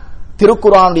என்பதைத்தான்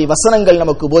திருக்குர்ஆனுடைய வசனங்கள்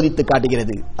நமக்கு போதித்து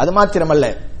காட்டுகிறது. அது மாத்திரமல்ல,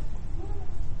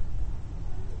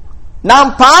 நாம்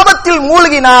பாவத்தில்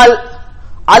மூழ்கினால்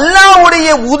அல்லாஹ்வுடைய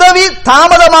உதவி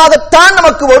தாமதமாகத்தான்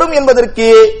நமக்கு வரும் என்பதற்கு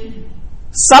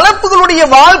சலப்புகளுடைய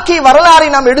வாழ்க்கை வரலாறை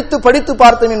நாம் எடுத்து படித்து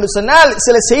பார்த்தோம் என்று சொன்னால்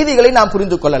சில செய்திகளை நாம்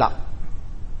புரிந்து கொள்ளலாம்.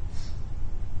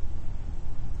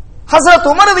 ஹஸரத்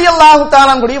உமர் ரலியல்லாஹு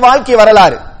தஆலா அன்ஹுடைய வாழ்க்கை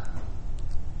வரலாறு.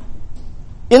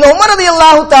 இந்த உமர்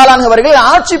ரலியல்லாஹு தஆலா அவர்கள்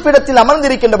ஆட்சி பீடத்தில்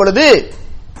அமர்ந்திருக்கின்ற பொழுது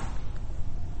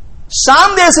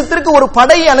ஷாம் தேசத்திற்கு ஒரு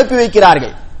படையை அனுப்பி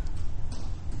வைக்கிறார்கள்.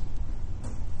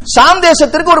 ஷாம்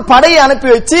தேசத்திற்கு ஒரு படையை அனுப்பி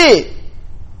வச்சு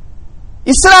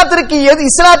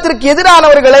இஸ்லாத்திற்கு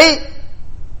எதிரானவர்களை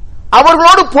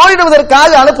அவர்களோடு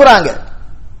போரிடுவதற்காக அனுப்புறாங்க.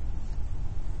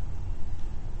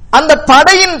 அந்த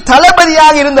படையின்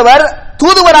தளபதியாக இருந்தவர்,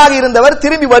 தூதுவராக இருந்தவர்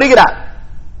திரும்பி வருகிறார்.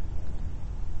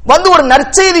 வந்து ஒரு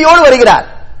நற்செய்தியோடு வருகிறார்.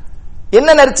 என்ன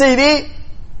நற்செய்தி?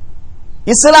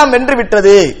 இஸ்லாம் வென்று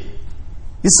விட்டது,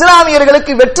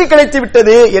 இஸ்லாமியர்களுக்கு வெற்றி கிடைத்து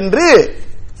விட்டது என்று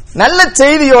நல்ல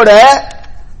செய்தியோட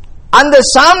அந்த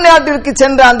ஷாம் நாட்டிற்கு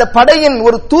சென்ற அந்த படையின்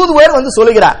ஒரு தூதுவர் வந்து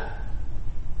சொல்லுகிறார்.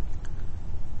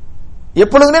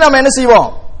 எப்பொழுதுமே நம்ம என்ன செய்வோம்?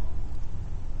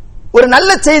 ஒரு நல்ல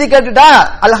செய்தி கேட்டுட்டா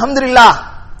அல்ஹம்துலில்லாஹ்,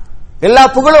 எல்லா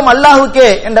புகழும் அல்லாஹ்வுக்கே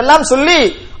என்றெல்லாம் சொல்லி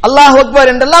அல்லாஹ்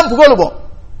அக்பர் என்றெல்லாம் புகழுவோம்.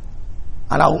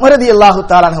 ஆனா உமர் ரலியல்லாஹு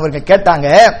தஆலா அவர்கள் கேட்டாங்க,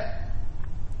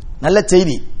 நல்ல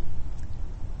செய்தி,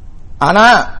 ஆனா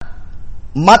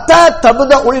மதா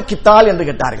தப்தஉல் கித்தால் என்று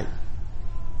கேட்டார்கள்.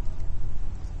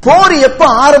 போர் எப்ப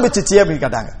ஆரம்பிச்சிச்சு அப்படின்னு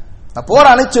கேட்டாங்க. நான் போர்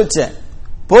அனுப்பிச்சு வச்சேன்,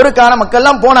 போருக்கான மக்கள்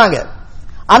எல்லாம் போனாங்க.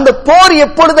 அந்த போர்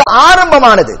எப்பொழுது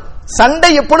ஆரம்பமானது, சண்டை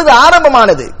எப்பொழுது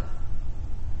ஆரம்பமானது?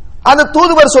 அந்த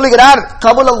தூதுவர் சொல்லுகிறார்,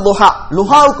 கபுல் லுஹா,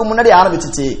 லுஹாவுக்கு முன்னாடி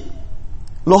ஆரம்பிச்சிச்சு,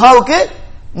 லுஹாவுக்கு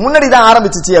முன்னாடி தான்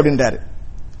ஆரம்பிச்சிச்சு அப்படின்றாரு.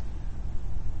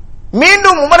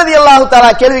 மீண்டும் உமர் ரலியல்லாஹு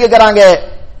தஆலா கேள்வி கேட்கிறாங்க,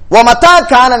 வ மதா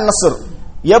கான நஸ்ர்,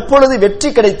 எப்பொழுது வெற்றி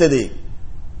கிடைத்தது?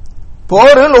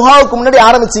 போர் லுஹாவுக்கு முன்னாடி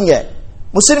ஆரம்பிச்சிங்க,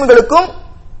 முஸ்லிம்களுக்கும்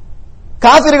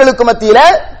காபிர்களுக்கும் மத்தியில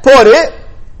போர்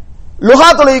லுஹா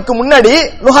தொழுகைக்கு முன்னாடி,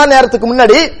 லுஹா நேரத்துக்கு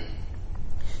முன்னாடி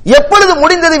எப்பொழுது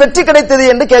முடிந்தது, வெற்றி கிடைத்தது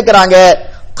என்று கேட்கிறாங்க.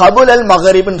 கபுலல்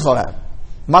மகரிப்னு சொல்றார்,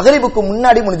 மகரிபுக்கு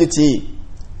முன்னாடி முடிஞ்சிச்சு,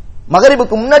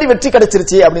 மகரிபுக்கு முன்னாடி வெற்றி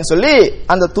கிடைச்சிருச்சு அப்படின்னு சொல்லி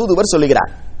அந்த தூதுவர்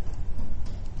சொல்லுகிறார்.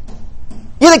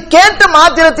 இதை கேட்ட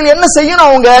மாத்திரத்தில் என்ன செய்யணும்?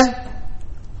 அவங்க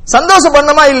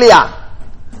சந்தோஷப்படணுமா இல்லையா?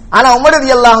 ஆனா உமர்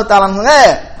ரலியல்லாஹு தஆலா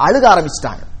அழுக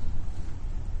ஆரம்பிச்சிட்டாங்க.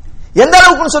 எந்த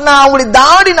அளவுக்கு சொன்னா, அவங்களுடைய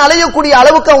தாடி நலையக்கூடிய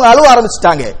அளவுக்கு அவங்க அழுவ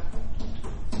ஆரம்பிச்சிட்டாங்க.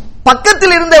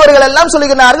 பக்கத்தில் இருந்தவர்கள் எல்லாம்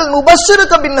சொல்லுகிறார்கள்,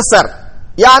 நுபஷ்ஷிருக பின்னஸர்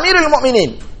யா அமீருல்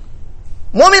முஃமினீன்,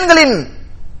 மூமின்களின்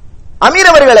அமீர்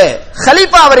அவர்களே,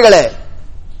 கலீஃபா அவர்களே,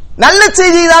 நல்ல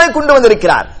செய்தியை தானே கொண்டு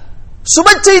வந்திருக்கிறார், சுப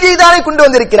செய்தியை தானே கொண்டு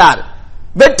வந்திருக்கிறார்,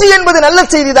 வெற்றி என்பது நல்ல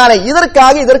செய்தி தானே,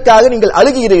 இதற்காக நீங்கள்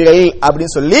அழுகிறீர்கள்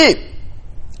அப்படின்னு சொல்லி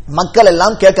மக்கள்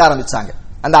எல்லாம் கேட்க ஆரம்பிச்சாங்க.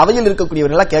 அந்த அவையில்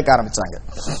இருக்கக்கூடியவர்கள் எல்லாம் கேட்க ஆரம்பிச்சாங்க.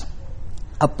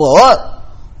 அப்போ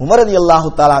உமர் ரலியல்லாஹு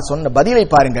தஆலா சொன்ன பதிலை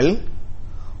பாருங்கள்,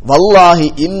 வல்லாஹி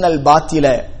இன்னல் பாத்தில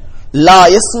லா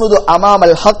யஸ்முது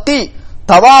அமாமல் ஹக்கி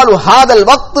தவாலு ஹாதல்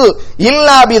வக்து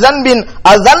இல்லா பிதன்பின்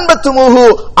அஸன்பத்துமுஹு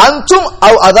அன்தும்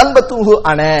அவ் அஸன்பத்துமுஹு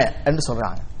அன என்று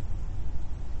சொல்றாங்க.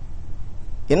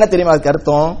 என்ன தெரியுமா அதுக்கு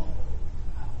அர்த்தம்?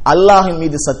 அல்லாஹ்வின்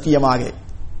மீது சத்தியமாக,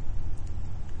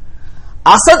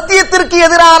 அசத்தியத்திற்கு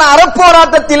எதிரான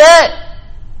அறப்போராட்டத்திலே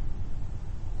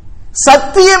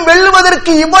சத்தியம்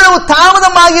வெல்லுவதற்கு இவ்வளவு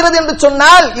தாமதம் ஆகிறது என்று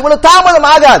சொன்னால் இவ்வளவு தாமதம்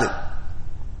ஆகாது.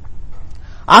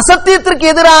 அசத்தியத்திற்கு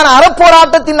எதிரான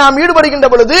அறப்போராட்டத்தில் நாம் ஈடுபடுகின்ற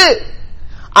பொழுது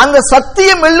அந்த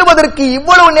சத்தியம் வெல்லுவதற்கு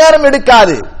இவ்வளவு நேரம்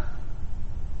எடுக்காது,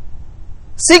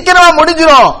 சீக்கிரமா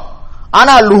முடிஞ்சிடும்.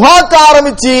 ஆனா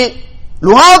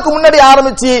லுஹாவுக்கு முன்னாடி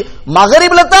ஆரம்பிச்சு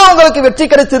மகரிபில தான் உங்களுக்கு வெற்றி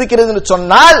கிடைத்திருக்கிறது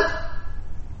சொன்னால்,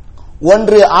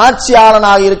 ஒன்று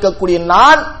ஆட்சியாளனாக இருக்கக்கூடிய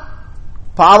நான்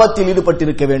பாவத்தில்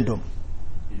ஈடுபட்டிருக்க வேண்டும்,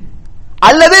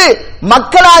 அல்லது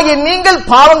மக்களாகிய நீங்கள்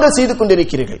பாவங்கள் செய்து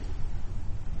கொண்டிருக்கிறீர்கள்.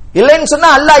 இல்லைன்னு சொன்னா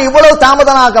அல்லாஹ் இவ்வளவு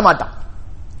தாமதம் ஆக மாட்டான்.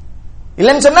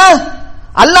 இல்லைன்னு சொன்னா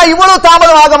அல்லாஹ் இவ்வளவு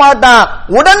தாமதம் ஆக மாட்டான்,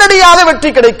 உடனடியாக வெற்றி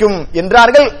கிடைக்கும்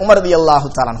என்றார்கள் உமர் ரலியல்லாஹு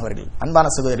தஆலா அவர்கள். அன்பான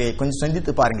சகோதரரே, கொஞ்சம்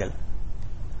சிந்தித்து பாருங்கள்.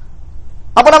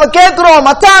 அப்ப நம்ம கேட்கிறோம்,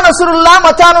 மத்தா நஸ்ருல்லாஹ்,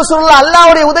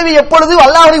 அல்லாஹ்வுடைய உதவி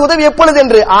எப்பொழுது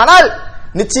என்று. ஆனால்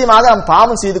நிச்சயமாக நாம்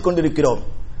பாவம் செய்து கொண்டிருக்கிறோம்.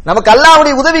 நமக்கு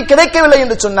அல்லாஹ்வுடைய உதவி கிடைக்கவில்லை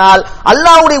என்று சொன்னால்,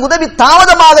 அல்லாஹ்வுடைய உதவி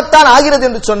தாமதமாகத்தான் ஆகிறது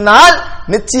என்று சொன்னால்,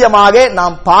 நிச்சயமாக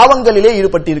நாம் பாவங்களிலே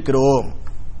ஈடுபட்டிருக்கிறோம்.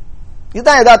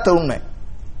 இதுதான் யதார்த்த உண்மை.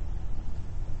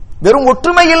 வெறும்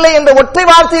ஒற்றுமை இல்லை என்ற ஒற்றை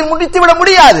வார்த்தையில் முடித்துவிட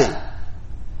முடியாது.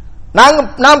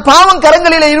 நாம் பாவம்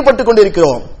கரங்களிலே ஈடுபட்டுக்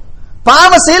கொண்டிருக்கிறோம்.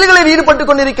 பாவ செயல்களில் ஈடுபட்டுக்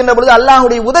கொண்டிருக்கின்ற பொழுது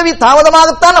அல்லாஹ்வுடைய உதவி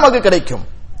தாமதமாகத்தான் நமக்கு கிடைக்கும்.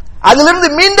 அதிலிருந்து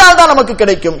மீண்டால் தான் நமக்கு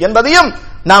கிடைக்கும் என்பதையும்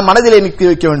நாம் மனதிலே நிற்க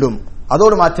வைக்க வேண்டும்.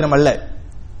 அதோடு மாத்திரமல்ல,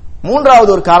 மூன்றாவது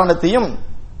ஒரு காரணத்தையும்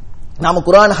நாம்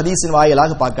குர்ஆன் ஹதீஸின்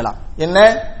வாயிலாக பார்க்கலாம். என்ன?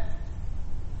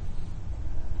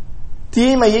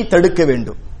 தீமையை தடுக்க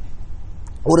வேண்டும்.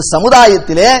 ஒரு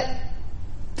சமுதாயத்திலே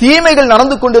தீமைகள்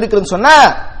நடந்து கொண்டிருக்கிறது சொன்னா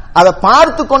அதை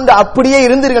பார்த்து கொண்டு அப்படியே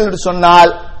இருந்தீர்கள் என்று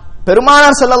சொன்னால்,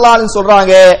 பெருமானார் ஸல்லல்லாஹு அலைஹி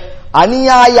சொல்றாங்க,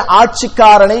 அநியாய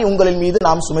ஆட்சிக்காரனை உங்களின் மீது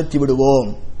நாம் சுமத்தி விடுவோம்.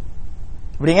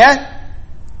 இப்படிங்க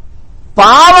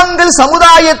பாவங்கள்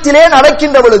சமுதாயத்திலே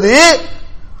நடக்கின்ற பொழுது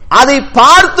அதை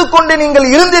பார்த்து கொண்டு நீங்கள்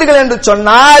இருந்தீர்கள் என்று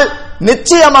சொன்னால்,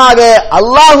 நிச்சயமாக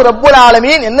அல்லாஹ் ரப்புல்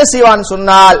ஆலமீன் என்ன செய்வான்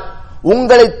சொன்னால்,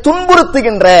 உங்களை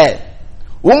துன்புறுத்துகின்ற,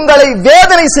 உங்களை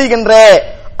வேதனை செய்கின்ற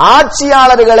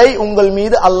ஆட்சியாளர்களை உங்கள்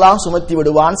மீது அல்லாஹ் சுமத்தி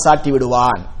விடுவான், சாட்டி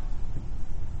விடுவான்.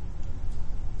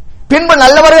 பின்பு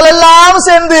நல்லவர்கள் எல்லாம்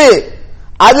சேர்ந்து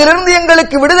அதிலிருந்து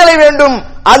எங்களுக்கு விடுதலை வேண்டும்,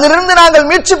 அதிலிருந்து நாங்கள்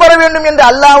மீட்சி பெற வேண்டும் என்று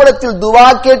அல்லாஹ்விடத்தில் துவா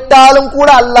கேட்டாலும் கூட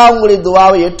அல்லாஹ் உங்களுடைய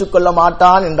துவாவை ஏற்றுக்கொள்ள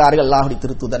மாட்டான் என்றார்கள் அல்லாஹ்வுடைய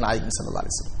திருத்தூதர் நாயகம் ஸல்லல்லாஹு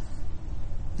அலைஹி வஸல்லம்.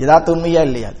 யதார்த்த உண்மையா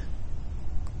இல்லையா?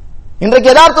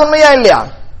 இன்றைக்கு யதார்த்த உண்மையா இல்லையா?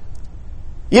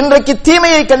 இன்றைக்கு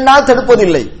தீமையை கண்டால்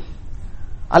தடுப்பதில்லை.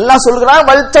 அல்லாஹ் சொல்கிறான்,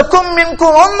 வல் தகும்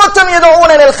மின்கும் உம்மத்துன்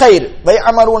யதுஊன இலல் கைர் வ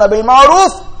யஅமரூன பில்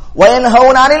மஅரூஃப் வ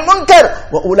யன்ஹவுன அனில் முன்கர்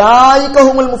வ உலாயிக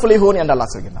ஹுமுல் முஃப்லிஹூன் என்று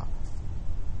அல்லாஹ் சொல்கிறான்.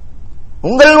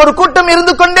 உங்கள் ஒரு கூட்டம்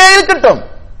இருந்து கொண்டே இருக்கட்டும்,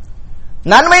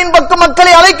 நன்மையின் பக்கம்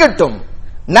மக்களை அழைக்கட்டும்,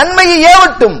 நன்மையை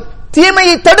ஏவட்டும்,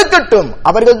 தீமையை தடுக்கட்டும்,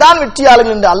 அவர்கள் தான்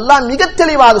வெற்றியாளர்கள் என்று அல்லாஹ் மிக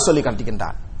தெளிவாக சொல்லி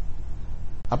காட்டுகின்றான்.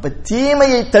 அப்ப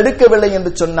தீமையை தடுக்கவில்லை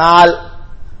என்று சொன்னால்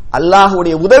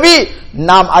அல்லாஹ்வுடைய உதவி,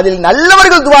 நாம் அதில்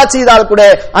நல்லவர்கள் துவா செய்தால் கூட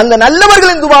அந்த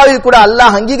நல்லவர்களின் துவாவில் கூட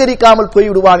அல்லாஹ் அங்கீகரிக்காமல்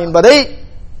போய்விடுவான் என்பதை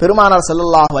பெருமானார்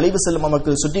ஸல்லல்லாஹு அலைஹி வஸல்லம்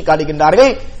நமக்கு சுட்டி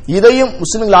காட்டுகின்றார்கள். இதையும்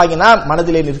முஸ்லிம்களாகி நாம்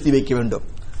மனதிலே நிறுத்தி வைக்க வேண்டும்.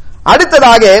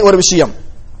 அடுத்ததாக ஒரு விஷயம்,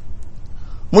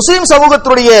 முஸ்லிம்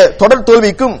சமூகத்தினுடைய தொடர்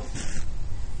தோல்விக்கும்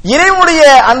இறைவனுடைய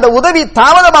அந்த உதவி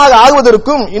தாமதமாக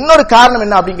ஆகுவதற்கும் இன்னொரு காரணம்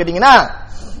என்ன அப்படின்னு கேட்டீங்கன்னா,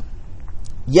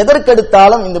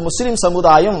 எதற்கெடுத்தாலும் இந்த முஸ்லிம்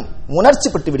சமுதாயம் உணர்ச்சி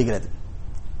பட்டு விடுகிறது.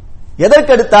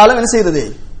 எதற்கெடுத்தாலும் என்ன செய்கிறது?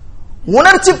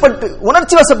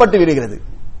 உணர்ச்சி வசப்பட்டு விடுகிறது.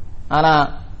 ஆனா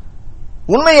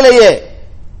உண்மையிலேயே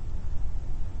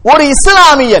ஒரு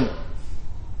இஸ்லாமியன்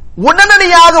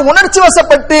உடனடியாக உணர்ச்சி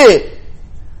வசப்பட்டு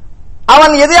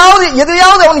அவன் எதையாவது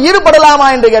அவன் ஈடுபடலாமா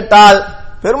என்று கேட்டால்,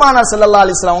 பெருமானார் ஸல்லல்லாஹு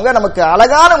அலைஹி வஸல்லம் அவங்க நமக்கு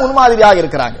அழகான முன்மாதிரியாக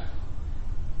இருக்கிறாங்க.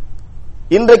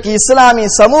 இன்றைக்கு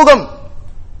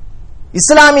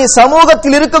இஸ்லாமிய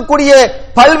சமூகத்தில் இருக்கக்கூடிய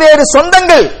பல்வேறு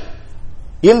சொந்தங்கள்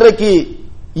இன்றைக்கு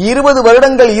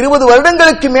 20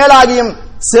 வருடங்களுக்கு மேலாகியும்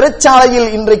சிறைச்சாலையில்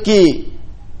இன்றைக்கு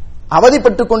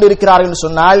அவதிப்பட்டுக் கொண்டிருக்கிறார்கள் என்று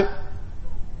சொன்னால்,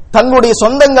 தங்களுடைய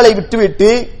சொந்தங்களை விட்டுவிட்டு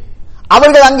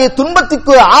அவர்கள் அங்கே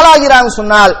துன்பத்திற்கு ஆளாகிறார்கள்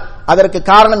சொன்னால் அதற்கு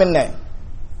காரணம் என்ன?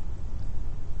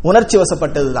 உணர்ச்சி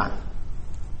வசப்பட்டதுதான்,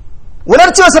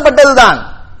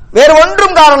 வேறு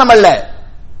ஒன்றும் காரணம் அல்ல.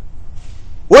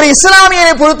 ஒரு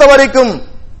இஸ்லாமியனை பொறுத்த வரைக்கும்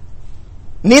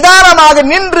நிதானமாக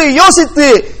நின்று யோசித்து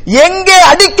எங்கே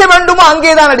அடிக்க வேண்டுமோ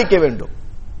அங்கேதான் அடிக்க வேண்டும்,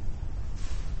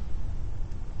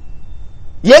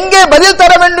 எங்கே பதில்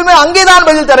தர வேண்டுமோ அங்கேதான்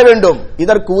பதில் தர வேண்டும்.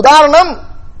 இதற்கு உதாரணம்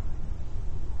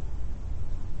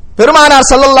பெருமானார்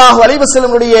ஸல்லல்லாஹு அலைஹி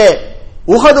வஸல்லம்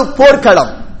உஹது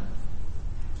போர்க்களம்.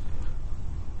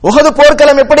 உஹது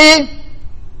போர்க்களம் எப்படி?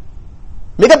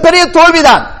 மிகப்பெரிய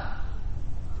தோல்விதான்.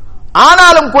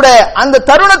 ஆனாலும் கூட அந்த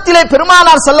தருணத்திலே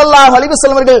பெருமானார் ஸல்லல்லாஹு அலைஹி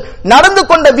வஸல்லம் அவர்கள் நடந்து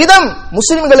கொண்ட விதம்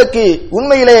முஸ்லிம்களுக்கு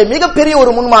உண்மையிலே மிகப்பெரிய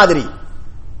ஒரு முன்மாதிரி.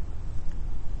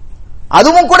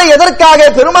 அதுவும் கூட எதற்காக?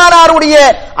 பெருமானாருடைய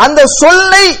அந்த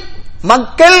சொல்லை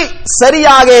மக்கள்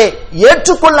சரியாக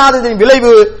ஏற்றுக்கொள்ளாததின்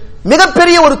விளைவு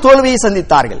மிகப்பெரிய ஒரு தோல்வியை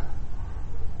சந்தித்தார்கள்.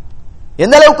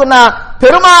 எந்த அளவுக்கு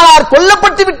பெருமானார்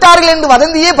கொல்லப்பட்டு விட்டார்கள் என்று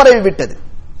வதந்தியே பரவிவிட்டது.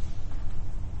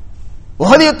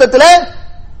 உஹது யுத்தத்திலே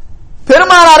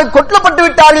பெருமானார் கொல்லப்பட்டு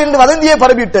விட்டார்கள் என்று வதந்தியே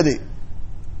பரவிவிட்டது.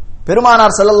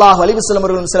 பெருமானார் ஸல்லல்லாஹு அலைஹி வஸல்லம்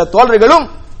அவர்களும் சில தோழர்களும்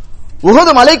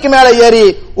உஹது மலைக்கு மேலே ஏறி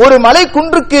ஒரு மலை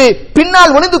குன்றுக்கு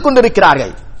பின்னால் ஒளிந்து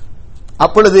கொண்டிருக்கிறார்கள்.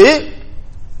 அப்பொழுது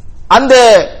அந்த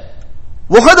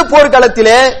உஹது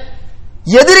போர்க்களத்திலே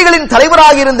எதிரிகளின்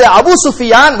தலைவராக இருந்த அபூ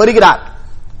சுஃபியான் வருகிறார்.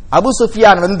 அபூ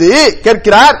சுஃபியான் வந்து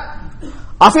கேட்கிறார்,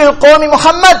 அஃபில் கௌமி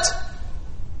முஹம்மத்,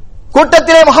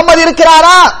 கூட்டத்திலே முஹம்மது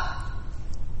இருக்கிறாரா,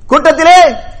 கூட்டத்திலே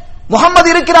முஹம்மது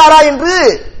இருக்கிறாரா என்று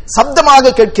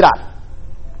சப்தமாக கேட்கிறார்.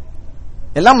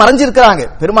 எல்லாம் மறைஞ்சிருக்கிறாங்க.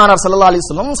 பெருமானார் ஸல்லல்லாஹு அலைஹி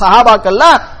வஸல்லம்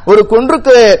சஹாபாக்கள்லாம் ஒரு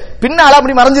குன்றுக்கு பின்னால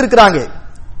அப்படி மறைஞ்சிருக்கிறாங்க.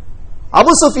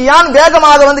 அபூ சுஃபியான்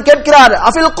வேகமாக வந்து கேட்கிறார்,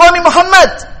 அஃபில் கௌமி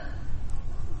முஹம்மத்.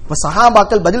 இப்ப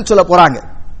சஹாபாக்கள் பதில் சொல்ல போறாங்க.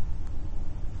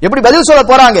 எப்படி பதில் சொல்ல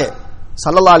போறாங்க?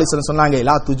 ஸல்லல்லாஹு அலைஹி வஸல்லம் சொன்னாங்க,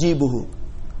 லா துஜீபுஹு,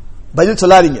 பதில்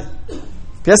சொல்லாதீங்க,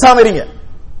 பேசாம இருங்க.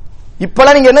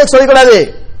 இப்பலாம் நீங்க என்ன சொல்லக்கூடாது,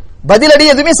 பதிலடி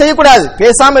எதுவுமே செய்யக்கூடாது,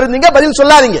 பேசாம இருந்தீங்க, பதில்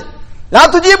சொல்லாதீங்க. லா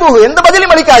துஜீபுஹு, எந்த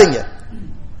பதிலும் அளிக்காதீங்க.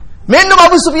 மீண்டும்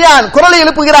அபூ சுஃபியான் குரலை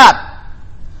எழுப்புகிறார்,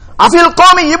 அஃபில்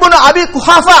கௌமி இப்னு அபி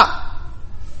குஹாஃபா,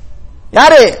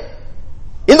 யாரு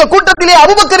இந்த கூட்டத்திலே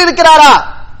அபூபக்கர் இருக்கிறாரா?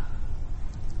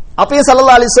 அப்பயும்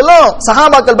ஸல்லல்லாஹு அலைஹி வஸல்லம்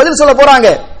சஹாபாக்கள் பதில் சொல்ல போறாங்க,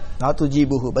 லா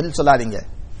துஜீபுஹு, பதில் சொல்லாதீங்க.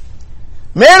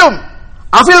 மேலும்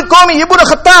அஃபில் கௌமி ibn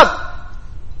Khattab,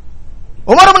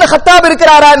 Umar ibn Khattab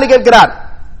இருக்கிறாரா என்று கேட்கிறார்.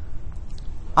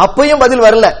 அப்பயும் பதில்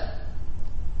வரல.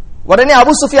 உடனே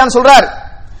அபூ சுஃபியான் சொல்றார்,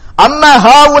 அம்மா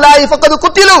ஹாவுலாய் ஃபக்கது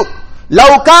குத்திலு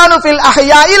லவ் கானு ஃபில்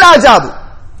அஹ்யாஇ லஅஜாபு,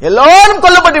 எல்லோரும்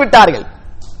கொல்லப்பட்டு விட்டார்கள்.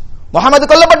 முஹம்மது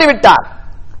கொல்லப்பட்டு விட்டார்,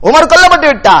 உமர் கொல்லப்பட்டு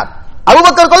விட்டார்,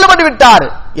 அபூபக்கர் கொல்லப்பட்டு விட்டார்,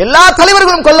 எல்லா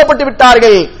தலைவர்களும் கொல்லப்பட்டு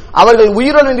விட்டார்கள், அவர்கள்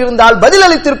உயிருடன் இருந்தால் பதில்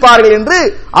அளித்திருப்பார்கள் என்று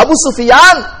அபூ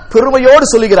சுஃபியான் பெருமையோடு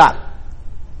சொல்லுகிறார்.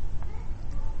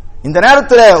 இந்த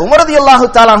நேரத்தில் உமர் ரலியல்லாஹு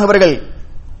தஆலா அவர்கள்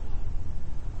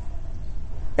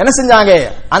என்ன செஞ்சாங்க?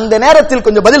 அந்த நேரத்தில்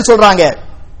கொஞ்சம் பதில் சொல்றாங்க.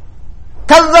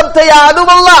 கذبت يا عدو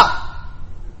الله,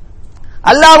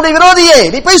 அல்லாஹ்வுடைய விரோதியே,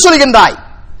 நீ பொய் சொல்கின்றாய்.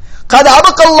 قد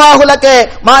أبقى الله لك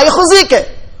ما يخزيك,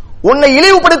 உன்னை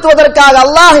இழிவுபடுத்துவதற்காக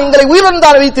அல்லாஹ் எங்களை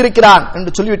உயிர்ந்தால் வைத்திருக்கிறான்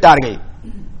என்று சொல்லிவிட்டார்கள்.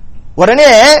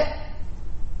 உடனே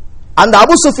அந்த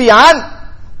அபூ சுஃபியான்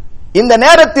இந்த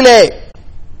நேரத்திலே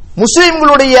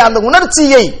முஸ்லிம்களுடைய அந்த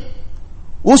உணர்ச்சியை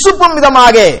உசுப்பும்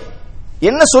விதமாக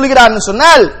என்ன சொல்கிறார்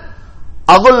சொன்னால்,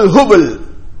 அகுல் ஹுபுல்,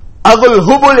 அகுல்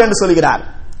ஹுபுல் என்று சொல்கிறார்.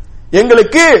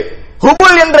 எங்களுக்கு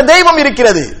ஹுபுல் என்ற தெய்வம்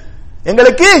இருக்கிறது,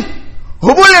 எங்களுக்கு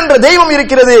ஹுபுல் என்ற தெய்வம்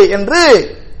இருக்கிறது என்று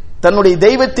தன்னுடைய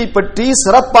தெய்வத்தை பற்றி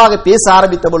சிறப்பாக பேச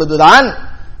ஆரம்பித்த பொழுதுதான்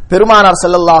பெருமானார்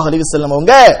ஸல்லல்லாஹு அலைஹி வஸல்லம்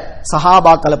அவங்க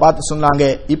சஹாபாக்களை பார்த்து சொன்னாங்க,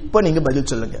 இப்ப நீங்க பதில்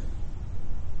சொல்லுங்க,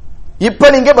 இப்ப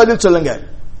நீங்க பதில் சொல்லுங்க.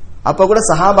 அப்ப கூட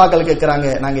சஹாபாக்கள் கேட்கிறாங்க,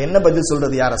 நாங்க என்ன பதில்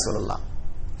சொல்றது யா ரசூலல்லாஹ்,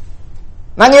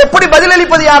 நாங்க எப்படி பதில்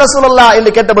அளிப்பது யா ரசூலல்லாஹ்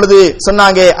என்று கேட்ட பொழுது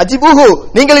சொன்னாங்க, அஜிபுஹு,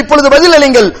 நீங்கள் இப்பொழுது பதில்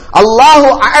அளிங்கள், அல்லாஹு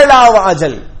அஅலா வ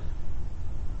அஜல்,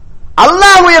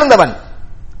 அல்லாஹ் உயர்ந்தவன்,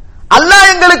 அல்லாஹ்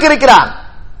எங்களுக்கு இருக்கிறான்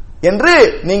என்று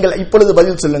நீங்கள் இப்பொழுது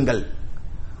பதில் சொல்லுங்கள்.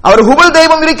 அவர் ஹுபல்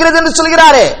தெய்வம் இருக்கிறது என்று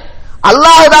சொல்கிறாரே,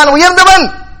 அல்லாஹ் தான் உயர்ந்தவன்,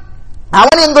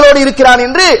 அவன் எங்களோடு இருக்கிறான்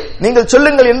என்று நீங்கள்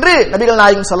சொல்லுங்கள் என்று நபிகள்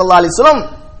நாயகம் ஸல்லல்லாஹு அலைஹி வஸல்லம்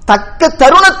தக்க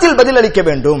தருணத்தில் பதில் அளிக்க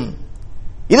வேண்டும்.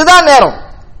 இதுதான் நேரம்.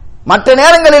 மற்ற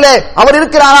நேரங்களிலே அவர்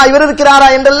இருக்கிறாரா இவர் இருக்கிறாரா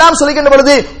என்றெல்லாம் சொல்லுகின்ற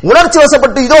பொழுது உணர்ச்சி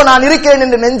வசப்பட்டு இதோ நான் இருக்கிறேன்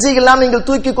என்று நெஞ்சையெல்லாம் நீங்கள்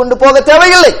தூக்கி கொண்டு போக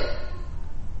தேவையில்லை.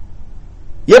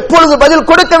 எப்பொழுது பதில்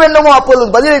கொடுக்க வேண்டுமோ அப்பொழுது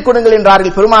பதிலை கொடுங்கள்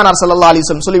என்றார்கள் பெருமானார் ஸல்லல்லாஹு அலைஹி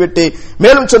வஸல்லம். சொல்லிவிட்டு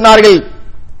மேலும் சொன்னார்கள்,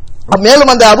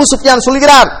 மேலும் அந்த அபூ சுஃபியான்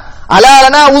சொல்கிறார், அலா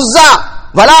லனா உஸ்ஸா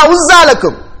வலா உஸ்ஸா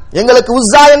லக்கும், எங்களுக்கு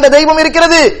உஸ்ஸா என்ற தெய்வம்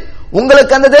இருக்கிறது,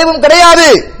 உங்களுக்கு அந்த தெய்வம் கிடையாது.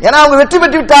 ஏன்னா அவங்க வெற்றி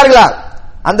பெற்று விட்டார்களா,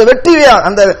 அந்த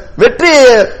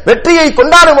வெற்றியை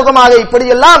கொண்டாடும் முகமாக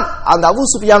இப்படியெல்லாம் அந்த அபூ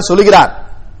சுஃபியான் சொல்லுகிறார்.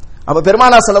 அப்ப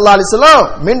பெருமானார் ஸல்லல்லாஹு அலைஹி வஸல்லம்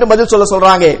மீண்டும் பதில்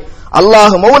சொல்றாங்க,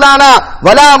 அல்லாஹ் மௌலானா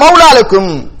வலா மௌலா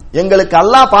லக்கும், எங்களுக்கு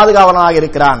அல்லாஹ் பாதுகாவலனாக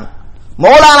இருக்கிறான்,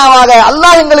 மௌலானாவாக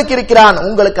அல்லாஹ் எங்களுக்கு இருக்கிறான்,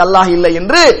 உங்களுக்கு அல்லாஹ் இல்லை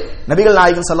என்று நபிகள்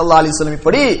நாயகம் ஸல்லல்லாஹு அலைஹி வஸல்லம்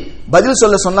இப்படி பதில்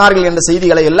சொல்ல சொன்னார்கள் என்ற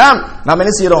செய்திகளை எல்லாம் நாம்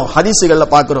என்ன செய்யறோம், ஹதீசுகள்ல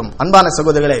பார்க்கிறோம். அன்பான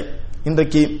சகோதரர்களே,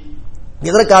 இன்றைக்கு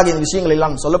எதற்காக இந்த விஷயங்கள்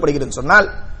எல்லாம் சொல்லப்படுகிறது சொன்னால்,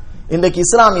 இன்றைக்கு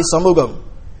இஸ்லாமிய சமூகம்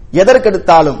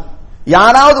எதற்கெடுத்தாலும்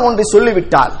யாராவது ஒன்றை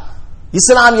சொல்லிவிட்டால்,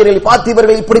 இஸ்லாமியர்களை பார்த்து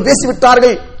இவர்கள் இப்படி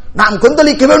பேசிவிட்டார்கள், நாம்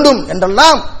கொந்தளிக்க வேண்டும்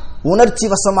என்றெல்லாம் உணர்ச்சி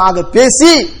வசமாக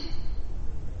பேசி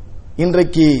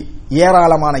இன்றைக்கு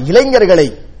ஏராளமான இளைஞர்கள்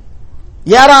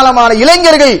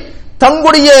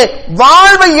தங்களுடைய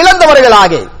வாழ்வை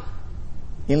இழந்தவர்களாக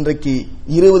இன்றைக்கு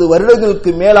 20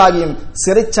 வருடங்களுக்கு மேலாகியும்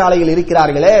சிறைச்சாலையில்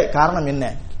இருக்கிறார்களே. காரணம் என்ன?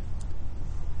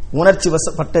 உணர்ச்சி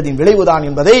வசப்பட்டதின் விளைவுதான்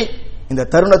என்பதை இந்த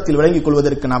தருணத்தில் விளங்கிக்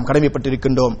கொள்வதற்கு நாம்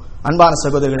கடமைப்பட்டிருக்கின்றோம். அன்பான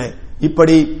சகோதரர்களே,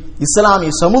 இப்படி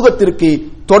இஸ்லாமிய சமூகத்திற்கு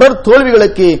தொடர்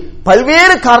தோல்விகளுக்கு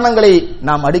பல்வேறு காரணங்களை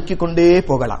நாம் அடுக்கிக் கொண்டே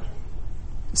போகலாம்.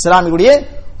 இஸ்லாமியுடைய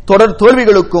தொடர்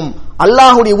தோல்விகளுக்கும்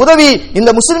அல்லாஹ்வுடைய உதவி இந்த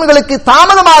முஸ்லிம்களுக்கு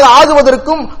தாமதமாக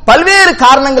ஆகுவதற்கும் பல்வேறு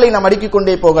காரணங்களை நாம் அடுக்கிக்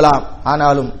கொண்டே போகலாம்.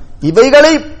 ஆனாலும்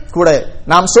இவைகளை கூட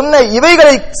நாம் சொன்ன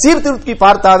இவைகளை சீர்திருத்தி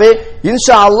பார்த்தாவே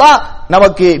இன்ஷா அல்லாஹ்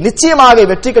நமக்கு நிச்சயமாக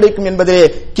வெற்றி கிடைக்கும் என்பதிலே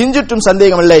கிஞ்சிற்றும்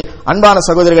சந்தேகமில்லை. அன்பான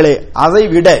சகோதரர்களே, அதை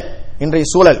விட இன்றைய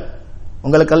சூழல்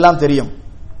உங்களுக்கெல்லாம் தெரியும்.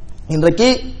 இன்றைக்கு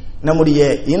நம்முடைய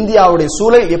இந்தியாவுடைய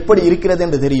சூழல் எப்படி இருக்கிறது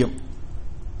என்று தெரியும்.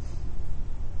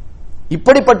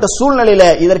 இப்படிப்பட்ட சூழ்நிலையில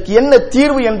இதற்கு என்ன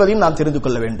தீர்வு என்பதையும் நாம் தெரிந்து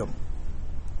கொள்ள வேண்டும்.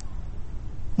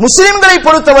 முஸ்லிம்களை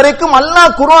பொறுத்த வரைக்கும்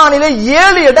அல்லாஹ் குர்ஆனிலே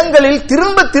 7 இடங்களில்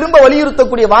திரும்ப திரும்ப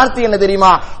வலியுறுத்தக்கூடிய வார்த்தை என்ன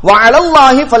தெரியுமா?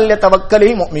 வஅலல்லாஹி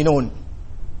ஃபல்யதவக்கலில் முஃமினூன்.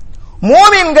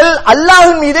 மூமின்கள்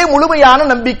அல்லாஹ்வின் மீதே முழுமையான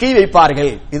நம்பிக்கை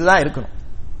வைப்பார்கள். இதுதான் இருக்கணும்.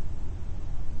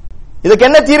 இதுக்கு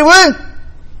என்ன தீர்வு?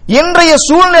 இன்றைய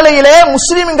சூழ்நிலையிலே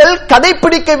முஸ்லிம்கள்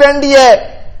கடைபிடிக்க வேண்டிய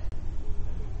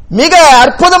மிக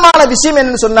அற்புதமான விஷயம்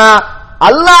என்னன்னு சொன்னா,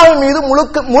 அல்லாஹ்வின் மீது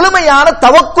முழுமையான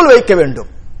தவக்குல் வைக்க வேண்டும்.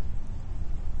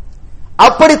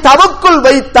 அப்படி தவக்குல்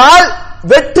வைத்தால்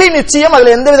வெற்றி நிச்சயம்.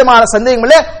 அதுல எந்த விதமான சந்தேகம்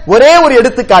இல்லை. ஒரே ஒரு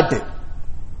எடுத்துக்காட்டு,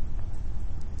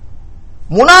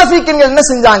 முனாஃபிக்குகள் என்ன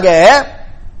செஞ்சாங்க?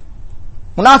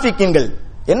 முனாஃபிக்குகள்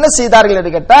என்ன செய்தார்கள்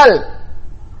என்று கேட்டால்,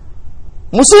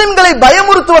 முஸ்லிம்களை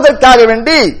பயமுறுத்துவதற்காக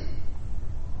வேண்டி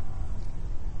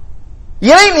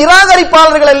இறை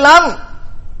நிராகரிப்பாளர்கள் எல்லாம்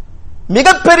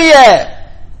மிகப்பெரிய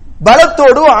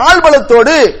பலத்தோடு ஆள்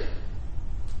பலத்தோடு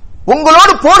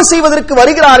உங்களோடு போர் செய்வதற்கு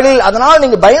வருகிறார்கள், அதனால்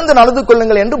நீங்க பயந்து நடந்து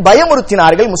கொள்ளுங்கள் என்று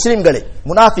பயமுறுத்தினார்கள் முஸ்லிம்களை,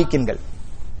 முனாஃபிக்குகள்.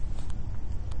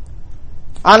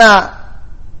 ஆனா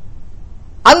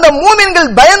அந்த மூமின்கள்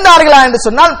பயந்தார்களா என்று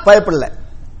சொன்னால் பயப்படல.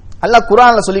 அல்லாஹ்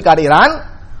குர்ஆன்ல சொல்லி காட்டுகிறான்,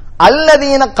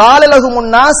 அல்லதீன கால லஹுமுன்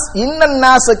நாஸ் இன்னன்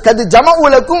நாஸ கத் ஜமஉ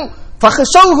லகும்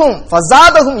ஃபஹஷௌஹும்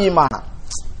ஃபஸாதஹும் ஈமானா.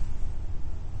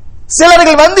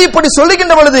 சிலர்கள் வந்து இப்படி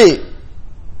சொல்லுகின்ற பொழுது,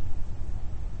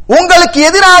 உங்களுக்கு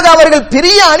எதிராக அவர்கள்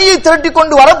பெரிய அணியை திரட்டிக்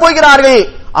கொண்டு வரப்போகிறார்கள்,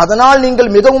 அதனால் நீங்கள்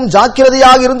மிகவும்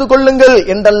ஜாக்கிரதையாக இருந்து கொள்ளுங்கள்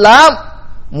என்றெல்லாம்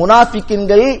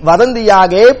முனாஃபிக்குகள்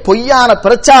வதந்தியாக பொய்யான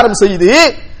பிரச்சாரம் செய்து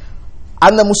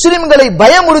அந்த முஸ்லிம்களை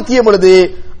பயமுறுத்திய பொழுது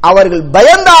அவர்கள்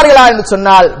பயந்தார்களா என்று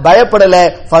சொன்னால் பயப்படல.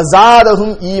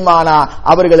 ஃபஸாதஹும் ஈமானா,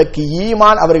 அவர்களுக்கு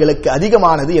ஈமான் அவர்களுக்கு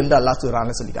அதிகமானது என்று அல்லாஹ்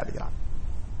குர்ஆனில் சொல்லி காட்டுகிறான்.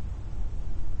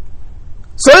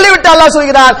 சொல்லிவிட்டு அல்லாஹ்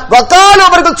சொல்கிறார், வகாலு,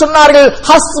 அவர்கள் சொன்னார்கள்,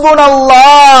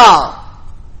 ஹஸ்புனல்லாஹ்.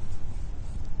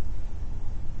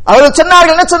 அவர்கள்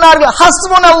சொன்னார்கள், என்ன சொன்னார்கள்?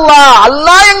 ஹஸ்புனல்லாஹ்,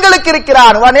 அல்லாஹ் எங்களுக்கு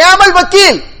இருக்கிறான். வ நிஅமல்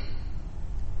வக்கீல்,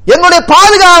 என்னுடைய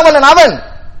பாதுகாவலன் அவன்.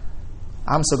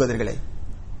 ஆம் சகோதரர்களே,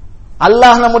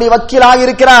 அல்லாஹ் நம்முடைய வக்கீலாக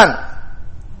இருக்கிறான்,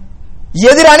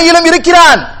 எதிர் அணியிலும்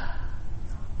இருக்கிறான்,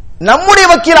 நம்முடைய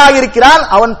வக்கீலாக இருக்கிறான்,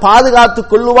 அவன் பாதுகாத்துக்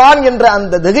கொள்ளுவான் என்ற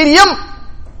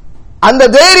அந்த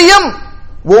தைரியம்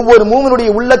ஒவ்வொரு மூமினுடைய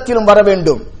உள்ளத்திலும் வர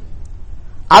வேண்டும்.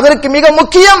 அதற்கு மிக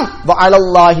முக்கியம்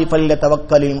வஅலல்லாஹி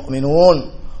ஃபல்யதவக்கலில் முஃமினூன்.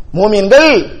 மூமின்கள்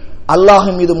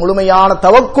அல்லாஹ்வின் மீது முழுமையான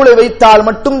தவக்குலை வைத்தால்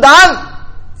மட்டும்தான்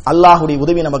அல்லாஹ்வுடைய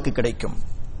உதவி நமக்கு கிடைக்கும்.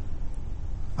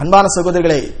 அன்பான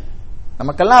சகோதரர்களே,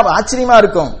 நமக்கெல்லாம் ஆச்சரியமா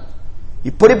இருக்கும்,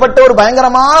 இப்படிப்பட்ட ஒரு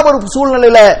பயங்கரமான ஒரு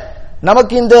சூழ்நிலையில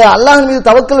நமக்கு இந்த அல்லாஹ் மீது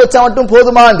தவக்கல் வச்சா மட்டும்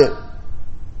போதுமாண்டு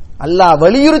அல்லாஹ்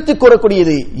வலியுறுத்தி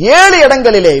கூறக்கூடியது 7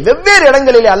 இடங்களிலே, வெவ்வேறு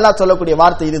இடங்களிலே அல்லாஹ் சொல்லக்கூடிய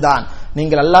வார்த்தை இதுதான்,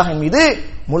 நீங்கள் அல்லாஹ்வின் மீது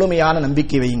முழுமையான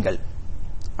நம்பிக்கை வையுங்கள்.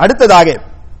 அடுத்ததாக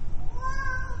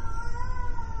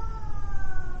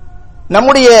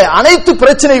நம்முடைய அனைத்து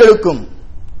பிரச்சனைகளுக்கும்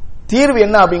தீர்வு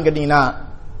என்ன அப்படின்னு கேட்டீங்கன்னா,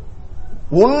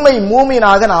 உண்மை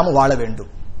மூமினாக நாம் வாழ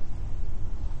வேண்டும்.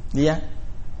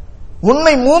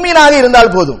 உண்மை மூமினாக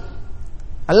இருந்தால் போதும்.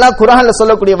 அல்லாஹ் குர்ஆன்ல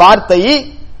சொல்லக்கூடிய வார்த்தை,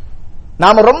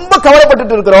 நாம ரொம்ப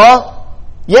கவலைப்பட்டு இருக்கிறோம்,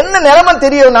 என்ன நிலைமை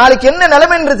தெரியும், நாளைக்கு என்ன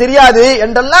நிலைமை என்று தெரியாது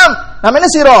என்றெல்லாம் நாம் என்ன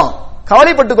செய்யறோம்?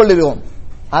 கவலைப்பட்டுக் கொள்கிறோம்.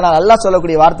 ஆனால் அல்லாஹ்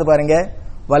சொல்லக்கூடிய வார்த்தை பாருங்க,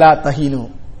 வலா தஹீனு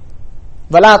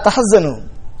வலா தஹஸனு,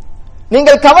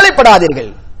 நீங்கள்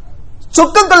கவலைப்படாதீர்கள்,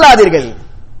 சுக்கம் கொள்ளாதீர்கள்.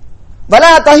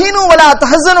 வலா தஹீனு வலா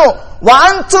தஹஸனு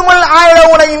வஅன்துமுல்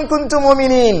ஆலவுன இன் குன்தும்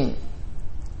முஃமினீன்.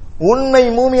 உண்மை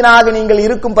மூமினாக நீங்கள்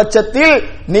இருக்கும் பட்சத்தில்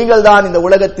நீங்கள் தான் இந்த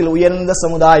உலகத்தில் உயர்ந்த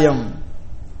சமுதாயம்.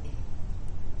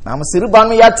 நாம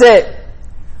சிறுபான்மையாச்சே,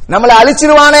 நம்மளை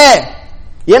அழிச்சிருவானே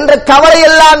என்ற கவலை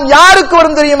எல்லாம் யாருக்கு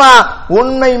வரும் தெரியுமா?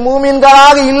 உண்மை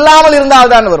மூமின்களாக இல்லாமல்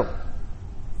இருந்தால் தான் வரும்.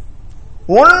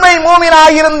 உண்மை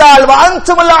மூமினாக இருந்தால்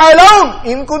வஅன்துமுல் ஆலவுன்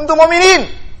இன் குன்தும் முஃமினீன்,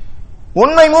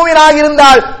 உண்மை மூமினாக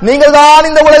இருந்தால் நீங்கள் தான்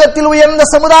இந்த உலகத்தில் உயர்ந்த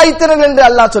சமுதாயத்தினர் என்று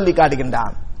அல்லாஹ் சொல்லி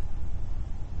காட்டுகின்றான்.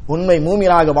 உண்மை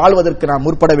மூமினாக வாழ்வதற்கு நாம்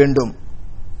முற்பட வேண்டும்.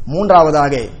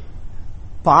 மூன்றாவதாக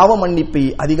பாவ மன்னிப்பை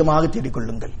அதிகமாக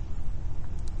தேடிக்கொள்ளுங்கள்.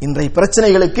 இன்றைய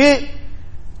பிரச்சனைகளுக்கு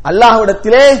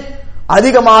அல்லாஹ்விடத்திலே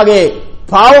அதிகமாக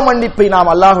பாவ மன்னிப்பை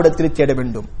நாம் அல்லாஹ்விடத்தில் தேட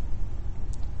வேண்டும்.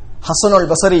 ஹஸனுல்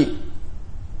பஸரி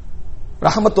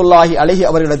ரஹ்மத்துல்லாஹி அலைஹி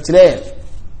அவர்களிடத்திலே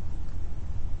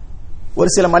ஒரு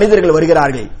சில மனிதர்கள்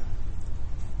வருகிறார்கள்.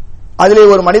 அதிலே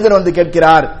ஒரு மனிதன் வந்து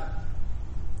கேட்கிறார்,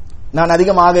 நான்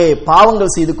அதிகமாக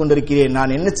பாவங்கள் செய்து கொண்டிருக்கிறேன்,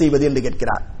 நான் என்ன செய்வது என்று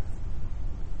கேட்கிறார்.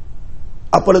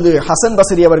 அப்பொழுது ஹசன்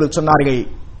பஸரி அவர்கள் சொன்னார்கள்,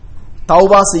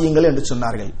 தௌபா செய்யுங்கள் என்று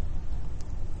சொன்னார்கள்.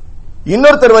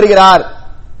 இன்னொருத்தர் வருகிறார்,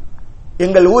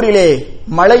 எங்கள் ஊரிலே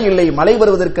மழை இல்லை, மழை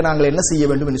வருவதற்கு நாங்கள் என்ன செய்ய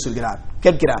வேண்டும் என்று சொல்கிறார்,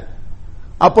 கேட்கிறார்.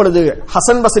 அப்பொழுது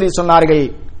ஹசன் பஸரி சொன்னார்கள்,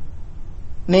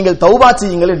 நீங்கள் தௌபா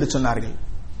செய்யுங்கள் என்று சொன்னார்கள்.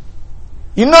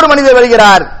 இன்னொரு மனிதர்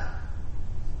வருகிறார்,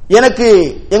 எனக்கு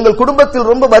எங்கள் குடும்பத்தில்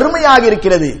ரொம்ப வறுமையாக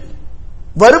இருக்கிறது,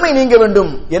 வறுமை நீங்க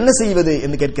வேண்டும், என்ன செய்வது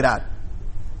என்று கேட்கிறார்.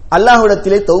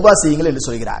 அல்லாஹ்விடத்திலே தௌபா செய்யுங்கள் என்று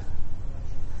சொல்கிறார்.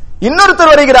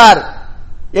 இன்னொருத்தர் வருகிறார்,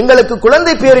 எங்களுக்கு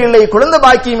குழந்தை பேர் இல்லை, குழந்தை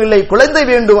பாக்கியம் இல்லை, குழந்தை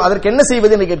வேண்டும், அதற்கு என்ன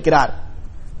செய்வது என்று கேட்கிறார்.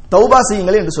 தௌபா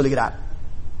செய்யுங்கள் என்று சொல்கிறார்.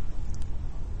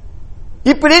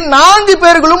 இப்படி 4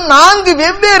 பேர்களும் 4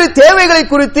 வெவ்வேறு தேவைகளை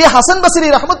குறித்து ஹசன் பஸ்ரி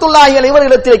ரஹ்மத்துல்லாஹி அலைஹி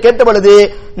அவர்களிடத்திலே கேட்ட பொழுது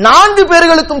 4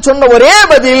 பேர்களுக்கும் சொன்ன ஒரே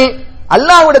பதில்,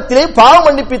 அல்லாஹ்விடத்திலே பாவ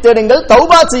மன்னிப்பு தேடுங்கள்,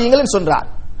 தௌபா செய்யுங்கள் என்று சொன்னார்.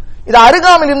 இது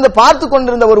அருகாமையில் இருந்து பார்த்து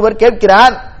கொண்டிருந்த ஒருவர்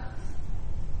கேட்கிறார்,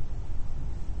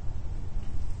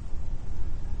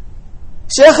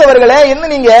 ஷேக் அவர்களே, என்ன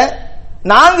நீங்க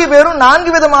 4 பேரும்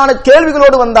 4 விதமான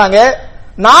கேள்விகளோடு வந்தாங்க,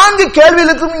 4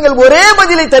 கேள்விகளுக்கும் நீங்கள் ஒரே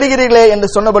பதிலை தருகிறீர்களே என்று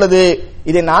சொன்ன பொழுது,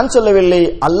 இதை நான் சொல்லவில்லை,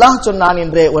 அல்லாஹ் சொன்னான்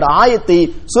என்ற ஒரு ஆயத்தை,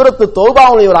 சூரத்து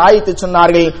தௌபாவுடைய ஒரு ஆயத்தை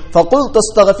சொன்னார்கள். ஃபகுல்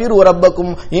தஸ்தக்ஃபிரு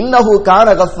ரப்பக்கும் இன்னஹு கான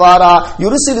கஃபாரா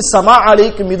யுர்சிலிஸ் ஸமா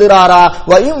அலைக்கும் மிதுராரா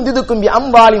வ யும்திதுக்கும்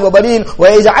பிஅம்வாலின் வ பனீன் வ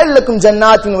யஜஅல் லக்கும்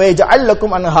ஜன்னாத்தின் வ யஜஅல்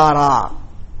லக்கும் அன்ஹாரா.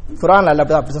 குர்ஆன்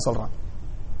அல்லாஹ் அப்படி சொல்றான்.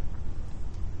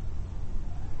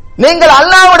 நீங்கள்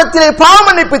அல்லாஹ்விடத்திலே பாவ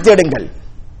மன்னிப்பு தேடுங்கள்,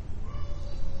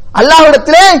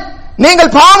 அல்லாஹ்விடத்திலே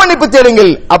நீங்கள் பாவ மன்னிப்பு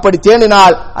தேடுங்கள். அப்படி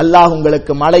தேடினால் அல்லாஹ்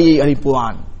உங்களுக்கு மழையை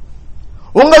அளிப்புவான்,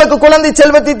 உங்களுக்கு குழந்தை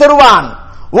செல்வத்தை தருவான்,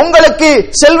 உங்களுக்கு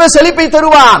செல்வ செழிப்பை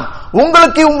தருவான்,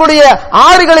 உங்களுக்கு உங்களுடைய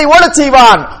ஆறுகளை ஓடச்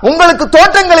செய்வான், உங்களுக்கு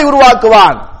தோட்டங்களை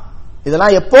உருவாக்குவான்.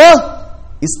 இதெல்லாம் எப்போ?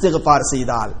 இஸ்திக்ஃபார்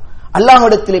செய்தால்,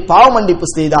 அல்லாஹ்விடத்திலே பாவ மன்னிப்பு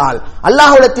செய்தால்,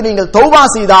 அல்லாஹ்விடத்தில் நீங்கள் தௌபா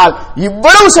செய்தால்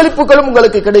இவ்வளவு செழிப்புகளும்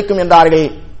உங்களுக்கு கிடைக்கும் என்றார்கள்.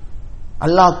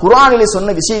 அல்லாஹ் குர்ஆனிலே சொன்ன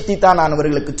விஷயத்தை தான் நான்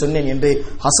அவர்களுக்கு சொன்னேன் என்று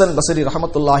ஹசன் பஸ்ரி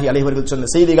ரஹ்மத்துல்லாஹி அலைஹி அவர்கள் சொன்ன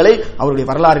செய்திகளை, அவருடைய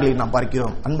வரலாறுகளை நாம்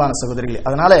பார்க்கிறோம். அன்பான சகோதரர்களே,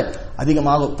 அதனால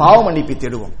அதிகமாக பாவ மன்னிப்பை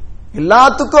தேடுவோம்.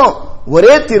 எல்லாத்துக்கும்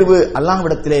ஒரே தீர்வு,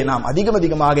 அல்லாஹ்விடத்திலே நாம்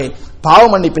அதிகமாக பாவ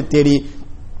மன்னிப்பை தேடி,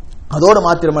 அதோடு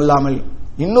மாத்திரமல்லாமல்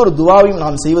இன்னொரு துவாவையும்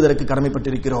நாம் செய்வதற்கு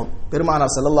கடமைப்பட்டிருக்கிறோம்.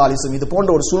 பெருமானார் ஸல்லல்லாஹு அலைஹி வஸல்லம் இது போன்ற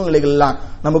ஒரு சூழ்நிலைகள் எல்லாம்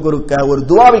நமக்கு ஒரு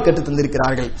துவாவை கற்று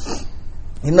தந்திருக்கிறார்கள்.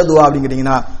 என்ன துவா அப்படின்னு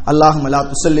கேட்டீங்கன்னா, அல்லாஹும்ம லா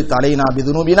துஸல்லித் அலைனா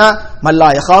பிதுனூபினா மல்லா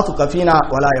யகாஃபு கஃபீனா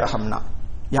வலா யர்ஹம்னா.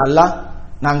 யா அல்லாஹ்,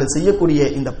 நாங்கள் செய்யக்கூடிய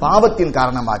இந்த பாவத்தின்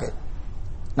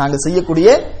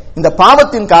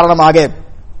காரணமாக,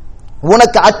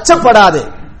 உனக்கு அச்சப்படாதே,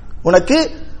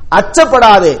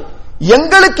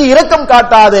 எங்களுக்கு இரக்கம்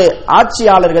காட்டாதே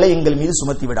ஆட்சியாளர்களை எங்கள் மீது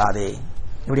சுமத்தி விடாதே.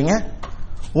 எப்படிங்க?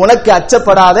 உனக்கு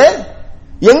அச்சப்படாதே,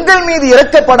 எங்கள் மீது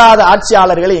இறக்கப்படாத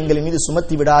ஆட்சியாளர்களை எங்கள் மீது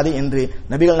சுமத்தி விடாதே என்று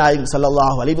நபிகள் நாயகம்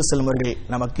ஸல்லல்லாஹு அலைஹி வஸல்லம் அவர்கள்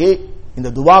நமக்கு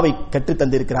இந்த துவாவை கற்று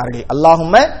தந்திருக்கிறார்கள்.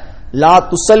 அல்லாஹும்ம லா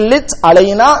துஸல்லித்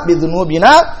அலைனா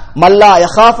பிதுனூபினா மல்லா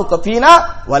யகாஃபு கஃபீனா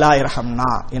வலா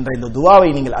யர்ஹம்னா என்ற இந்த துவாவை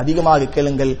நீங்கள் அதிகமாக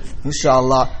கேளுங்கள். இன்ஷா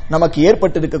அல்லாஹ் நமக்கு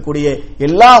ஏற்பட்டிருக்கக்கூடிய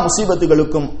எல்லா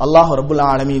முசீபத்துகளுக்கும் அல்லாஹ் ரப்புல்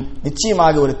ஆலமீன்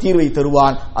நிச்சயமாக ஒரு தீர்வை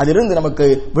தருவான், அதிலிருந்து நமக்கு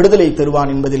விடுதலை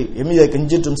தருவான் என்பதில் எவ்வித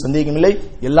கஞ்சிற்றும் சந்தேகமில்லை.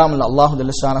 எல்லாம் அல்லாஹு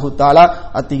ஜல்ல ஷானஹு தஆலா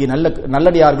அத்தகைய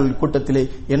நல்லடியார்கள் கூட்டத்திலே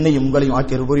என்னையும் உங்களையும்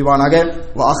ஆக்கிய புரிவானாக.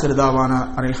 வ ஆகிரு தாவானா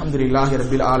அல்ஹம்துலில்லாஹி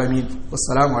ரப்பில் ஆலமீன்.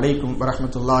 வஸ்ஸலாமு அலைக்கும்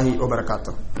வரஹ்மத்துல்லாஹி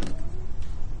வபரகாத்துஹு.